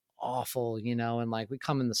just awful, and like we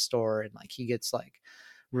come in the store and like he gets like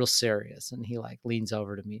real serious, and he like leans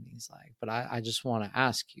over to me and he's like, but I just want to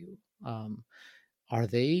ask you, are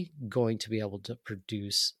they going to be able to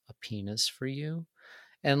produce a penis for you?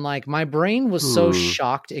 And like my brain was so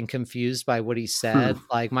shocked and confused by what he said.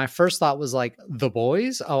 Like, my first thought was like, the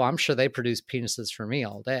boys? Oh, I'm sure they produce penises for me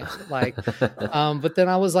all day. Like, but then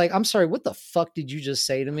I was like, I'm sorry, what the fuck did you just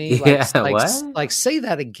say to me? Like, say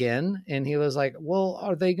that again. And he was like, well,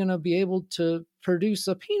 are they going to be able to produce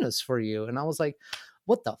a penis for you? And I was like,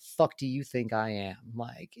 what the fuck do you think I am?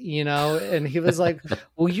 Like, and he was like,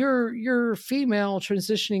 well, you're female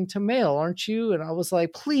transitioning to male, aren't you? And I was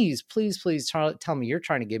like, please tell me you're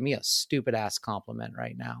trying to give me a stupid ass compliment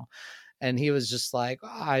right now. And he was just like,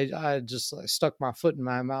 I just like stuck my foot in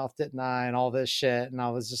my mouth, didn't I? And all this shit. And I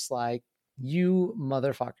was just like, you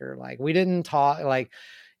motherfucker. Like, we didn't talk, like,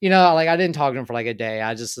 like I didn't talk to him for like a day.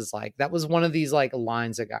 I just was like, that was one of these like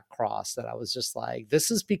lines that got crossed that I was just like, this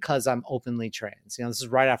is because I'm openly trans. This is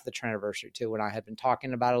right after the traniversary too, when I had been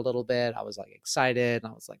talking about it a little bit. I was like excited.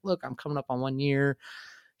 And I was like, look, I'm coming up on 1 year.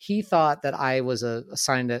 He thought that I was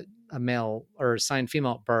assigned a male or assigned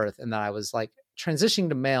female at birth, and that I was like transitioning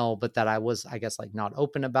to male, but that I was, I guess, like not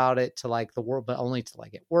open about it to like the world, but only to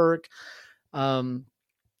like at work.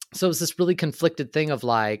 So it was this really conflicted thing of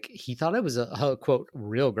like, he thought I was a quote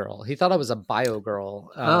real girl. He thought I was a bio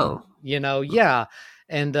girl. Yeah.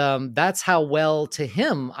 And that's how well to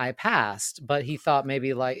him I passed. But he thought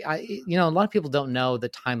maybe like, a lot of people don't know the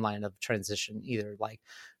timeline of transition either. Like,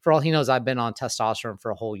 for all he knows, I've been on testosterone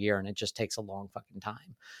for a whole year and it just takes a long fucking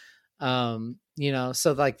time.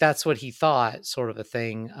 So like, that's what he thought, sort of a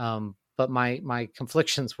thing. But my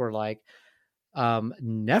conflictions were like,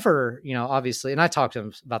 never, obviously, and I talked to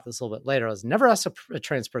him about this a little bit later. I was never asked a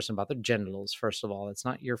trans person about their genitals. First of all, it's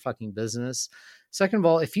not your fucking business. Second of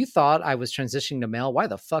all, if you thought I was transitioning to male, why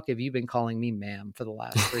the fuck have you been calling me ma'am for the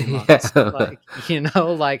last 3 months?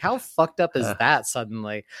 Like, how fucked up is that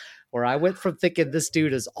suddenly? Where I went from thinking this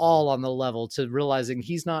dude is all on the level to realizing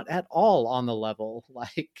he's not at all on the level.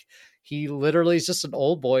 Like, he literally is just an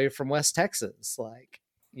old boy from West Texas. Like,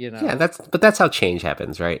 Yeah, that's how change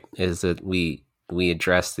happens, right? Is that we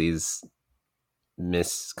address these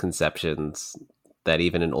misconceptions that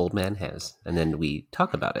even an old man has, and then we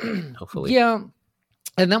talk about it, hopefully. Yeah.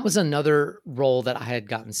 And that was another role that I had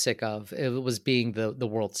gotten sick of. It was being the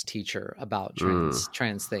world's teacher about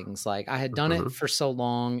trans things. Like, I had done it for so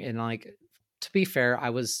long, and like, to be fair, I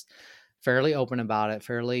was fairly open about it,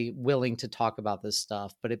 fairly willing to talk about this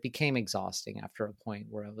stuff, but it became exhausting after a point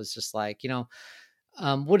where it was just like,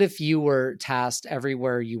 what if you were tasked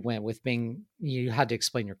everywhere you went with you had to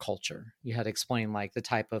explain your culture. You had to explain like the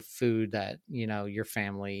type of food that, your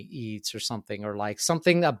family eats or something, or like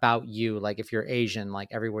something about you. Like if you're Asian, like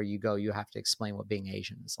everywhere you go, you have to explain what being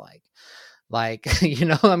Asian is like. Like,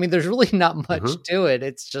 I mean, there's really not much to it.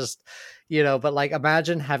 It's just, but like,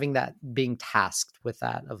 imagine having that, being tasked with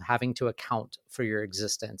that, of having to account for your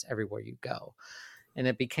existence everywhere you go. And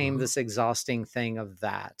it became this exhausting thing of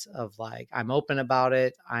like, I'm open about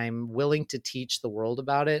it. I'm willing to teach the world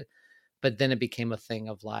about it. But then it became a thing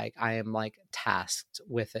of like, I am like tasked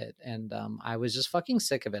with it. And I was just fucking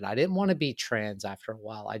sick of it. I didn't want to be trans after a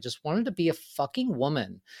while. I just wanted to be a fucking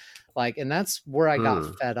woman. Like, and that's where I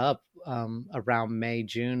got fed up around May,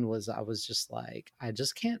 June. I was just like, I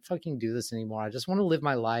just can't fucking do this anymore. I just want to live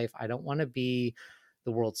my life. I don't want to be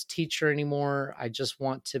the world's teacher anymore. I just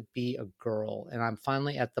want to be a girl. And I'm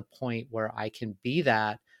finally at the point where I can be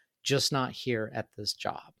that, just not here at this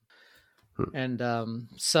job. And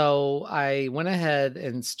so I went ahead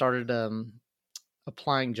and started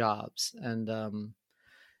applying jobs, and I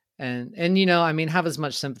mean, have as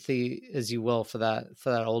much sympathy as you will for that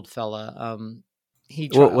old fella.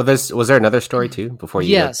 Was there another story too before you?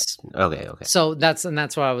 Yes. Okay. So that's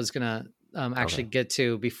what I was gonna actually get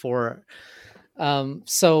to before.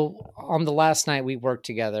 So on the last night we worked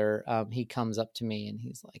together, he comes up to me and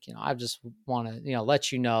he's like, I just want to,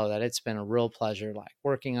 let you know that it's been a real pleasure, like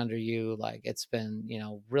working under you. Like, it's been,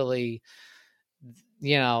 really,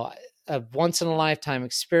 a once in a lifetime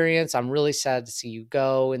experience. I'm really sad to see you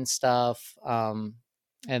go and stuff. And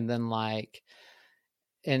then like,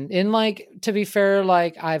 and like, to be fair,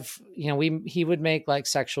 like he would make like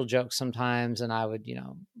sexual jokes sometimes, and I would,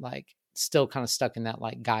 like, still kind of stuck in that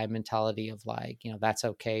like guy mentality of like, that's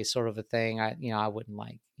okay, sort of a thing. I wouldn't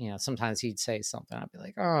like, sometimes he'd say something, I'd be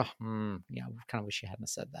like, oh, kind of wish you hadn't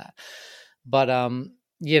said that. But,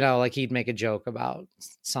 like he'd make a joke about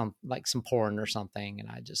some porn or something. And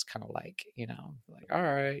I just kind of like, like, all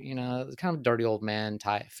right, kind of dirty old man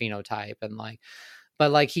type phenotype. And like,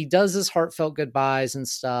 but like he does his heartfelt goodbyes and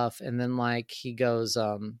stuff. And then like he goes,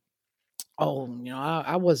 I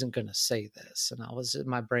wasn't going to say this. And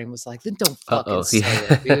my brain was like, then don't fucking say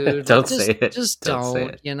it, dude. Don't say it. Just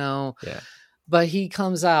don't. Yeah. But he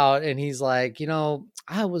comes out and he's like,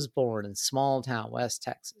 I was born in small town, West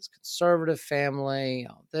Texas, conservative family,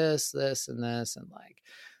 this, and this. And like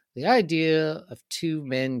the idea of two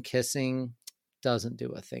men kissing doesn't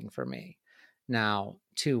do a thing for me. Now,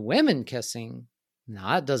 two women kissing,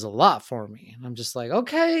 now it does a lot for me. And I'm just like,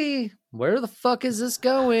 okay, where the fuck is this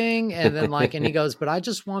going? And then like, and he goes, but I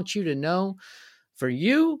just want you to know, for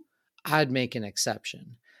you, I'd make an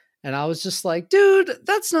exception. And I was just like, dude,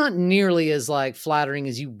 that's not nearly as like flattering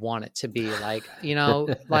as you want it to be. Like,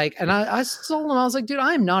 like, and I told him, I was like, dude,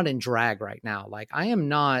 I am not in drag right now. Like, I am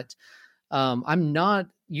not, I'm not,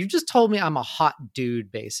 you just told me I'm a hot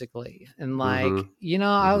dude, basically. And like,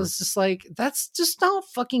 I was just like, that's just not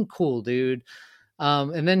fucking cool, dude.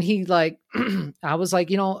 And then he like, I was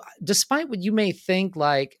like, despite what you may think,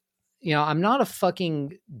 like, I'm not a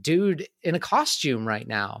fucking dude in a costume right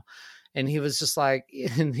now. And he was just like,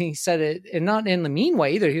 and he said it, and not in the mean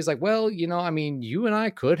way either. He was like, well, I mean, you and I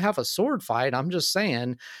could have a sword fight. I'm just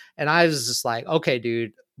saying. And I was just like, okay,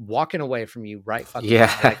 dude, walking away from you right fucking.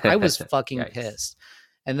 Yeah. Like, I was fucking pissed.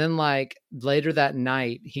 And then like later that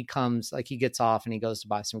night, he comes, like he gets off and he goes to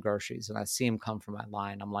buy some groceries, and I see him come from my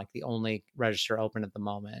line. I'm like the only register open at the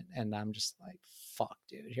moment. And I'm just like, fuck,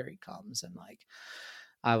 dude, here he comes. And like,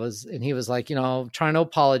 and he was like, trying to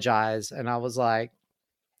apologize. And I was like,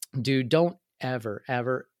 dude, don't ever,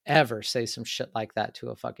 ever, ever say some shit like that to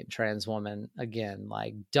a fucking trans woman again.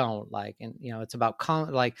 Like, don't, like, and it's about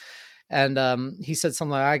and he said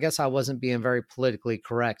something like, I guess I wasn't being very politically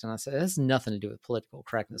correct. And I said, it has nothing to do with political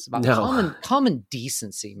correctness. It's about common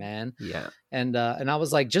decency, man. Yeah. And I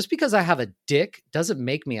was like, just because I have a dick doesn't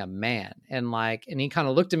make me a man. And like, and he kind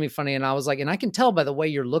of looked at me funny, and I was like, and I can tell by the way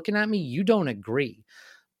you're looking at me, you don't agree.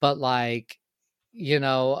 But like,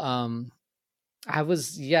 I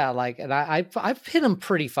was, like, and I've hit him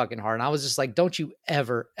pretty fucking hard. And I was just like, don't you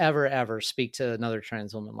ever, ever, ever speak to another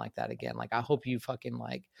trans woman like that again. Like, I hope you fucking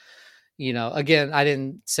like, again, I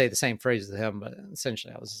didn't say the same phrase to him, but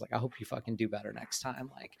essentially I was just like, I hope you fucking do better next time.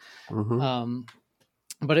 Like,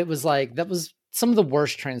 but it was like, that was some of the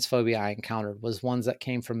worst transphobia I encountered, was ones that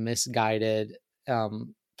came from misguided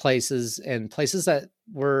places, and places that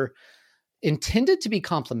were intended to be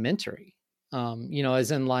complimentary.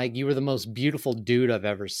 As in like, you were the most beautiful dude I've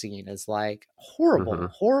ever seen, is like horrible,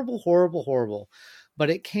 horrible. But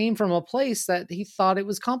it came from a place that he thought it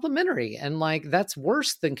was complimentary. And like, that's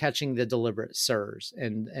worse than catching the deliberate sirs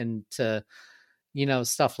and to,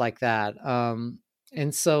 stuff like that.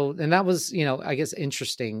 And that was, I guess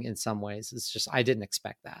interesting in some ways. It's just, I didn't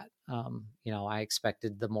expect that. I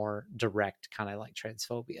expected the more direct kind of like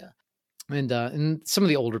transphobia. And some of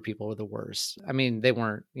the older people were the worst. I mean, they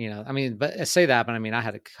weren't, but I say that, but I mean, I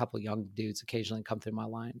had a couple young dudes occasionally come through my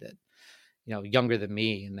line that, younger than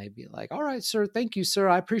me, and they'd be like, all right, sir, thank you, sir.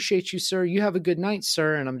 I appreciate you, sir. You have a good night,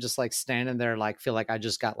 sir. And I'm just like standing there, like, feel like I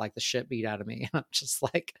just got like the shit beat out of me. And I'm just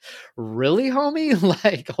like, really, homie?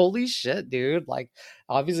 Like, holy shit, dude. Like,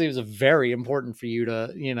 obviously it was very important for you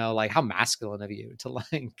to, like, how masculine of you to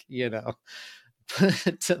like,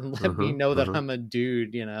 to let me know that I'm a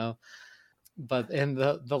dude, But and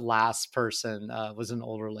the last person was an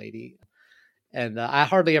older lady, and I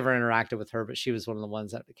hardly ever interacted with her, but she was one of the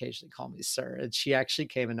ones that occasionally called me sir. And she actually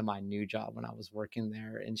came into my new job when I was working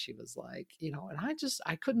there, and she was like, and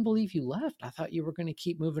I couldn't believe you left. I thought you were going to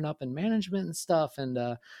keep moving up in management and stuff. And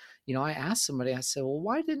I asked somebody, I said, well,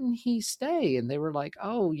 why didn't he stay? And they were like,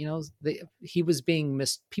 oh, he was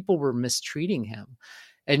people were mistreating him.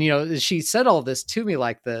 And, she said all this to me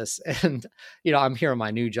like this, and, I'm here in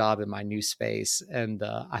my new job in my new space. And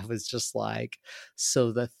I was just like,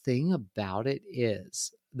 so the thing about it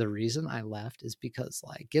is, the reason I left is because,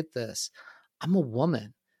 like, get this, I'm a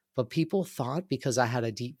woman, but people thought because I had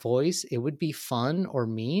a deep voice, it would be fun or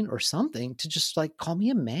mean or something to just like call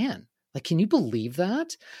me a man. Like, can you believe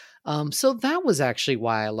that? So that was actually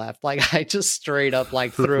why I left. Like, I just straight up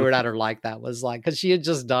like threw it at her like that. Was like, because she had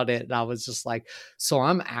just done it, and I was just like, so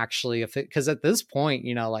I'm actually because at this point,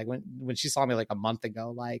 like when she saw me like a month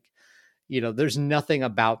ago, like, there's nothing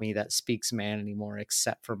about me that speaks man anymore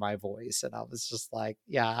except for my voice. And I was just like,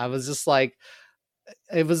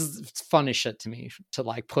 it was fun as shit to me to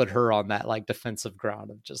like put her on that like defensive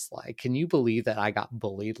ground of just like, can you believe that I got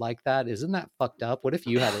bullied like that? Isn't that fucked up? What if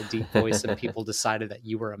you had a deep voice and people decided that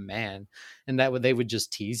you were a man, and they would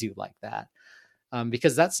just tease you like that?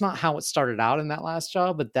 Because that's not how it started out in that last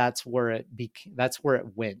job, but that's where it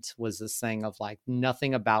went, was this thing of like,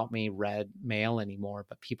 nothing about me read male anymore,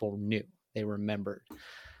 but people knew, they remembered.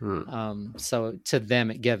 So to them,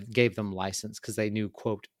 it gave them license, because they knew,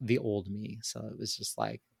 quote, the old me. So it was just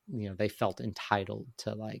like, they felt entitled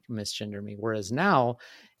to like misgender me. Whereas now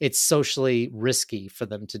it's socially risky for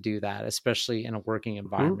them to do that, especially in a working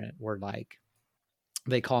environment where like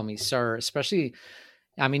they call me sir, especially,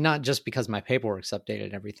 I mean, not just because my paperwork's updated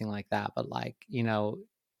and everything like that, but like,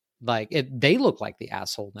 they look like the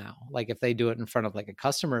asshole now. Like, if they do it in front of like a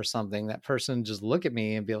customer or something, that person just look at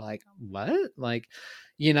me and be like, what? Like,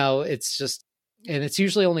 it's just, and it's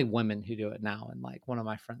usually only women who do it now. And like, one of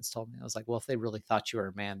my friends told me, I was like, well, if they really thought you were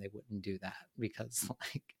a man, they wouldn't do that, because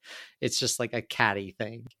like, it's just like a catty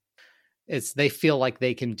thing. They feel like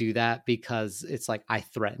they can do that because it's like, I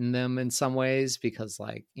threaten them in some ways, because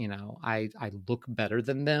like, I look better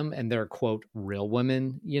than them, and they're, quote, real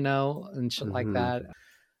women, and shit like that.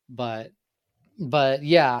 But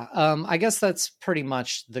yeah, I guess that's pretty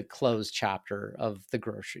much the closed chapter of the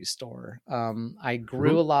grocery store. I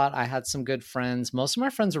grew a lot. I had some good friends. Most of my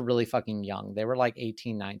friends were really fucking young. They were like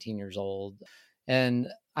 18, 19 years old. And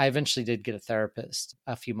I eventually did get a therapist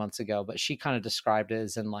a few months ago, but she kind of described it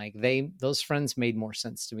as in like, those friends made more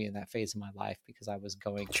sense to me in that phase of my life, because I was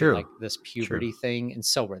going through like this puberty thing, and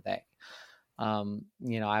so were they.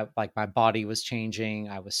 I like my body was changing.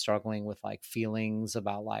 I was struggling with like feelings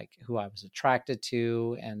about like who I was attracted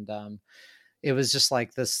to. And it was just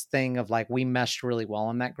like this thing of like, we meshed really well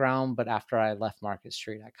on that ground. But after I left Market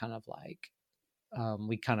Street, I kind of like,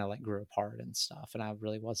 we kind of like grew apart and stuff. And I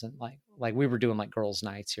really wasn't like we were doing like girls'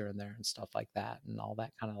 nights here and there and stuff like that. And all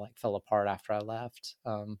that kind of like fell apart after I left.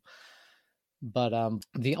 But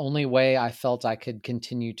the only way I felt I could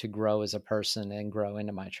continue to grow as a person and grow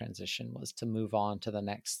into my transition was to move on to the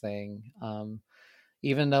next thing.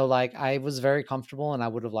 Even though like I was very comfortable and I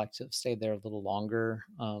would have liked to have stayed there a little longer.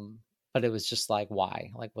 But it was just like,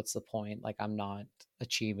 why? Like, what's the point? Like, I'm not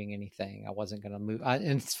achieving anything. I wasn't going to move.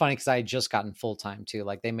 And it's funny because I had just gotten full-time too.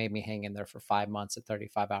 Like they made me hang in there for 5 months at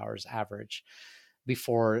 35 hours average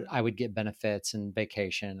before I would get benefits and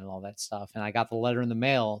vacation and all that stuff. And I got the letter in the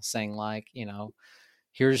mail saying like,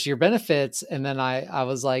 here's your benefits. And then I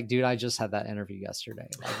was like, dude, I just had that interview yesterday.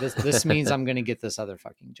 Like this means I'm going to get this other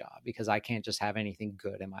fucking job because I can't just have anything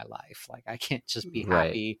good in my life. Like I can't just be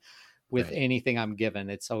happy with anything I'm given.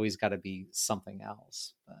 It's always got to be something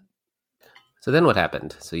else. But. So then what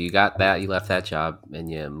happened? So you got that, you left that job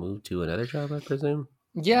and you moved to another job, I presume?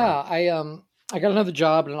 Yeah. I got another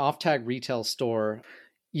job at an off-tag retail store,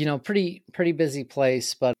 pretty busy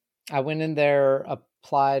place, but I went in there,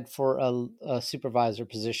 applied for a supervisor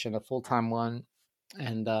position, a full-time one.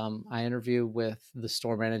 And I interviewed with the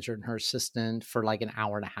store manager and her assistant for like an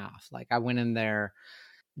hour and a half. Like I went in there,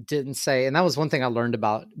 didn't say, and that was one thing I learned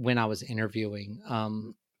about when I was interviewing,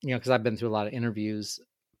 because I've been through a lot of interviews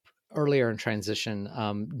earlier in transition.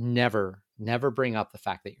 Never bring up the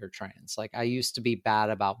fact that you're trans. Like I used to be bad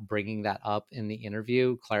about bringing that up in the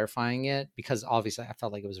interview, clarifying it, because obviously I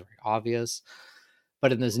felt like it was very obvious.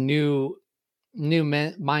 But in this new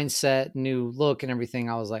mindset, new look and everything,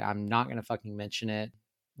 I was like, I'm not going to fucking mention it.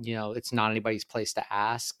 It's not anybody's place to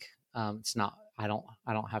ask. It's not, I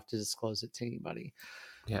don't have to disclose it to anybody.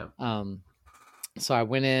 Yeah. So I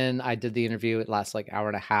went in, I did the interview. It lasted like an hour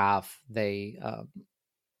and a half. They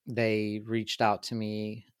reached out to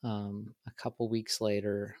me a couple weeks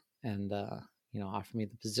later and offered me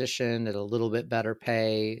the position at a little bit better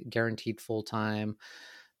pay, guaranteed full-time,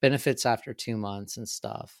 benefits after 2 months and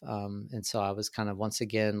stuff. And so I was kind of once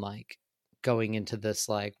again like going into this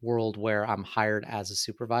like world where I'm hired as a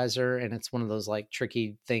supervisor, and it's one of those like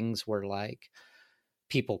tricky things where like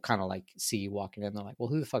people kind of like see you walking in, they're like, well,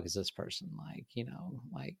 who the fuck is this person? Like,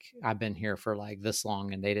 like I've been here for like this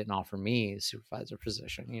long and they didn't offer me a supervisor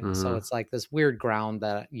position, So it's like this weird ground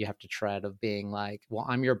that you have to tread of being like, well,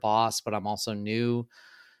 I'm your boss, but I'm also new.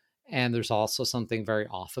 And there's also something very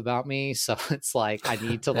off about me. So it's like, I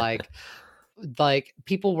need to like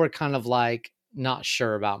people were kind of like not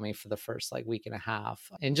sure about me for the first like week and a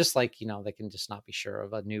half. And just like, they can just not be sure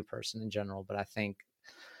of a new person in general. But I think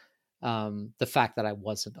the fact that I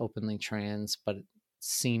wasn't openly trans, but it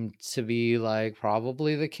seemed to be like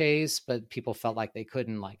probably the case, but people felt like they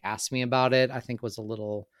couldn't like ask me about it, I think was a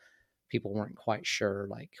little, people weren't quite sure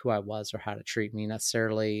like who I was or how to treat me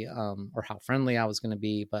necessarily, or how friendly I was going to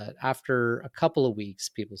be. But after a couple of weeks,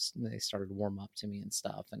 they started to warm up to me and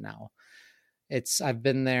stuff. And now I've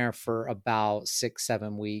been there for about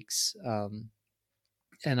 6-7 weeks.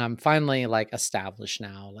 And I'm finally like established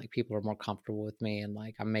now, like people are more comfortable with me, and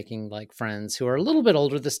like I'm making like friends who are a little bit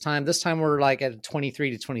older this time. This time we're like at a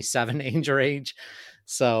 23 to 27 age.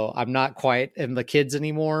 So I'm not quite in the kids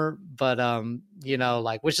anymore, but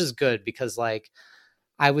like, which is good because like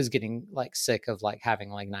I was getting like sick of like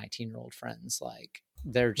having like 19-year-old friends. Like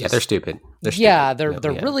they're just, they're stupid. They're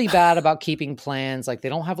really bad about keeping plans. Like they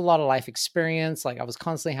don't have a lot of life experience. Like I was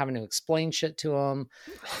constantly having to explain shit to them.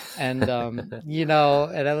 And,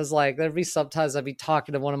 and I was like, there'd be sometimes I'd be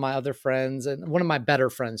talking to one of my other friends and one of my better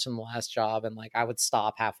friends from the last job. And like, I would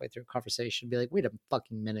stop halfway through a conversation and be like, wait a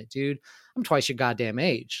fucking minute, dude, I'm twice your goddamn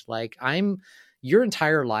age. Like your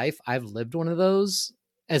entire life, I've lived one of those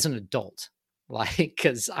as an adult. Like,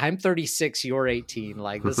 cause I'm 36, you're 18.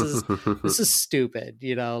 Like this is stupid,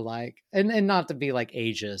 like, and not to be like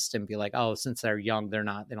ageist and be like, oh, since they're young, they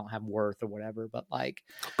don't have worth or whatever, but like,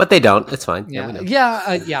 but they don't, it's fine. Yeah.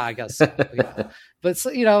 I guess. So, yeah. But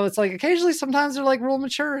it's like occasionally sometimes they're like real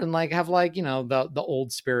mature and like have like, the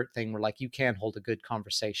old spirit thing where like you can hold a good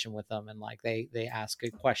conversation with them and like they ask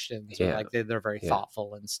good questions or like they're very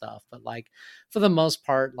thoughtful and stuff. But like for the most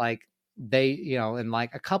part, like they, and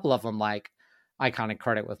like a couple of them, like I kind of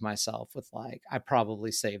credit with myself with like, I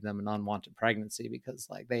probably saved them an unwanted pregnancy because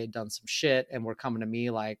like they had done some shit and were coming to me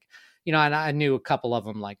like, you know, and I knew a couple of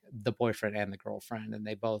them, like the boyfriend and the girlfriend, and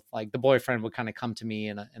they both, like, the boyfriend would kind of come to me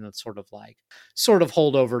in a sort of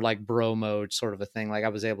holdover, like bro mode sort of a thing. Like I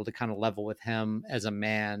was able to kind of level with him as a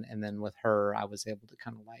man, and then with her, I was able to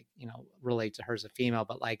kind of like, you know, relate to her as a female.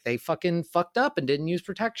 But like they fucking fucked up and didn't use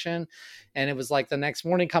protection, and it was like the next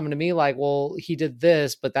morning coming to me like, well, he did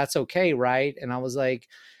this, but that's okay, right? And I was like,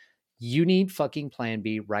 you need fucking plan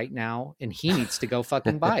B right now, and he needs to go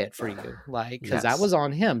fucking buy it for you. Like, because that was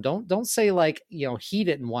on him. Don't say like, you know, he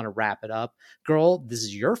didn't want to wrap it up. Girl, this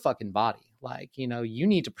is your fucking body. Like, you know, you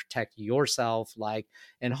need to protect yourself. Like,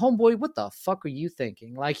 and homeboy, what the fuck are you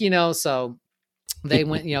thinking? Like, you know, so they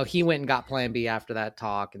went, you know, he went and got plan B after that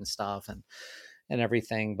talk and stuff and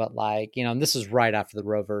everything. But like, you know, and this is right after the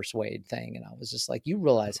Roe versus Wade thing. And I was just like, you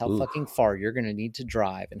realize how fucking far you're going to need to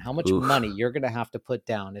drive and how much money you're going to have to put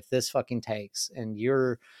down if this fucking takes. And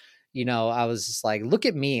you're, you know, I was just like, look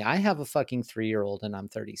at me. I have a fucking 3-year-old and I'm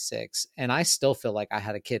 36 and I still feel like I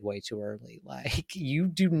had a kid way too early. Like, you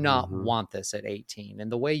do not want this at 18.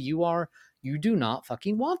 And the way you are, you do not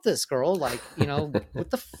fucking want this, girl. Like, you know, what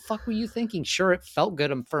the fuck were you thinking? Sure, it felt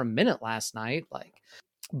good for a minute last night. Like,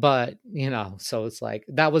 but, you know, so it's like,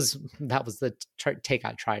 that was the take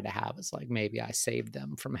I tried to have. It's like, maybe I saved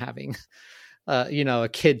them from having, you know, a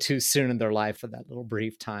kid too soon in their life for that little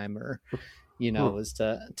brief time, or, you know, was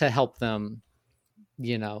to help them,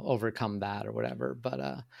 you know, overcome that or whatever.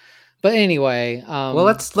 But anyway, well,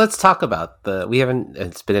 let's talk about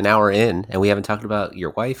it's been an hour in and we haven't talked about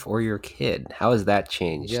your wife or your kid. How has that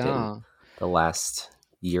changed in the last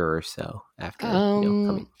year or so after, you know,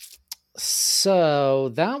 coming? So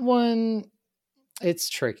that one, it's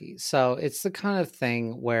tricky. So it's the kind of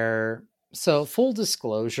thing where, so full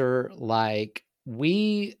disclosure, like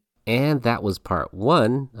and that was part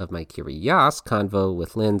 1 of my CrossYAAS Convo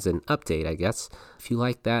with Linz, and update, I guess. If you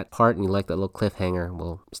like that part and you like that little cliffhanger,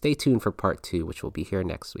 well, stay tuned for part 2, which will be here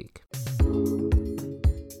next week.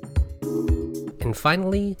 And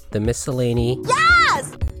finally, the miscellany.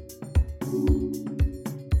 Yes!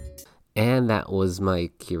 And that was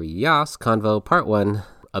my CrossYAAS Convo part 1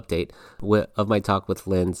 update of my talk with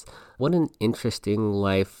Linz. What an interesting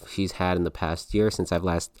life she's had in the past year since I've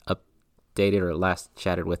last updated or last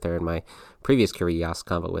chatted with her in my previous CrossYAAS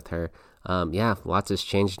Convo with her. Yeah, lots has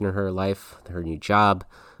changed in her life, her new job,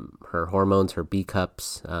 her hormones, her B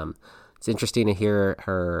cups. It's interesting to hear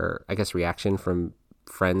her, I guess, reaction from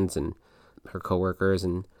friends and her coworkers,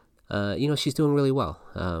 and you know, she's doing really well.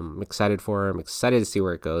 I'm excited for her. I'm excited to see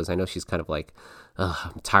where it goes. I know she's kind of like,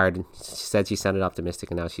 I'm tired. She said she sounded optimistic,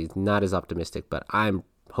 and now she's not as optimistic, but I'm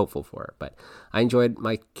hopeful for her. But I enjoyed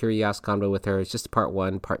my CrossYAAS Convo with her. It's just part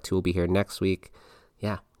 1. Part 2 will be here next week.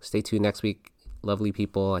 Yeah, stay tuned next week. Lovely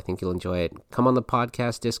people. I think you'll enjoy it. Come on the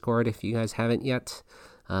podcast Discord if you guys haven't yet.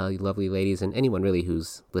 You lovely ladies, and anyone really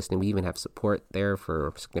who's listening. We even have support there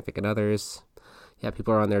for significant others. Yeah,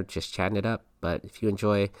 people are on there just chatting it up. But if you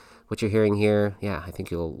enjoy what you're hearing here, yeah, I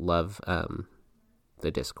think you'll love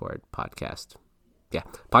the Discord podcast. Yeah,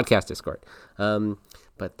 podcast Discord.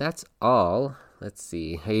 But that's all. Let's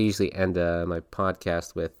see. I usually end my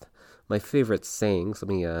podcast with my favorite sayings. Let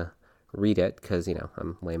me read it because, you know,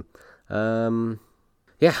 I'm lame.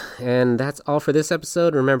 Yeah, and that's all for this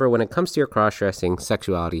episode. Remember, when it comes to your cross-dressing,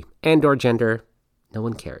 sexuality, and or gender, no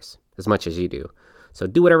one cares as much as you do. So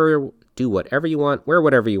do whatever you want, wear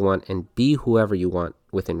whatever you want, and be whoever you want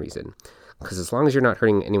within reason. Because as long as you're not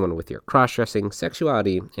hurting anyone with your cross-dressing,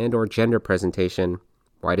 sexuality, and or gender presentation,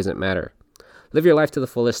 why does it matter? Live your life to the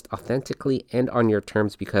fullest, authentically, and on your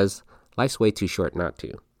terms, because life's way too short not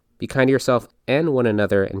to. Be kind to yourself and one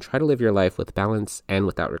another, and try to live your life with balance and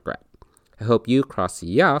without regret. I hope you,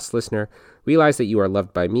 CrossYAAS listener, realize that you are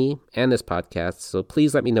loved by me and this podcast, so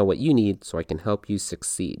please let me know what you need so I can help you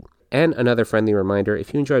succeed. And another friendly reminder,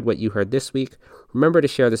 if you enjoyed what you heard this week, remember to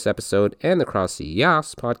share this episode and the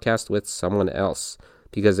CrossYAAS podcast with someone else.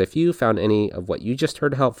 Because if you found any of what you just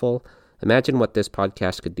heard helpful, imagine what this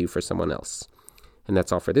podcast could do for someone else. And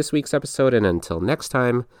that's all for this week's episode, and until next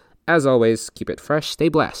time, as always, keep it fresh, stay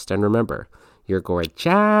blessed, and remember, you're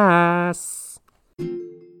gorgeous!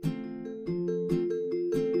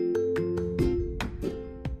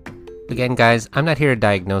 Again, guys, I'm not here to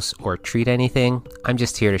diagnose or treat anything. I'm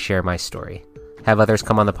just here to share my story. Have others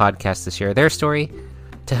come on the podcast to share their story,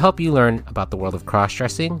 to help you learn about the world of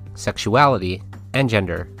cross-dressing, sexuality, and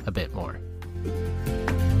gender a bit more.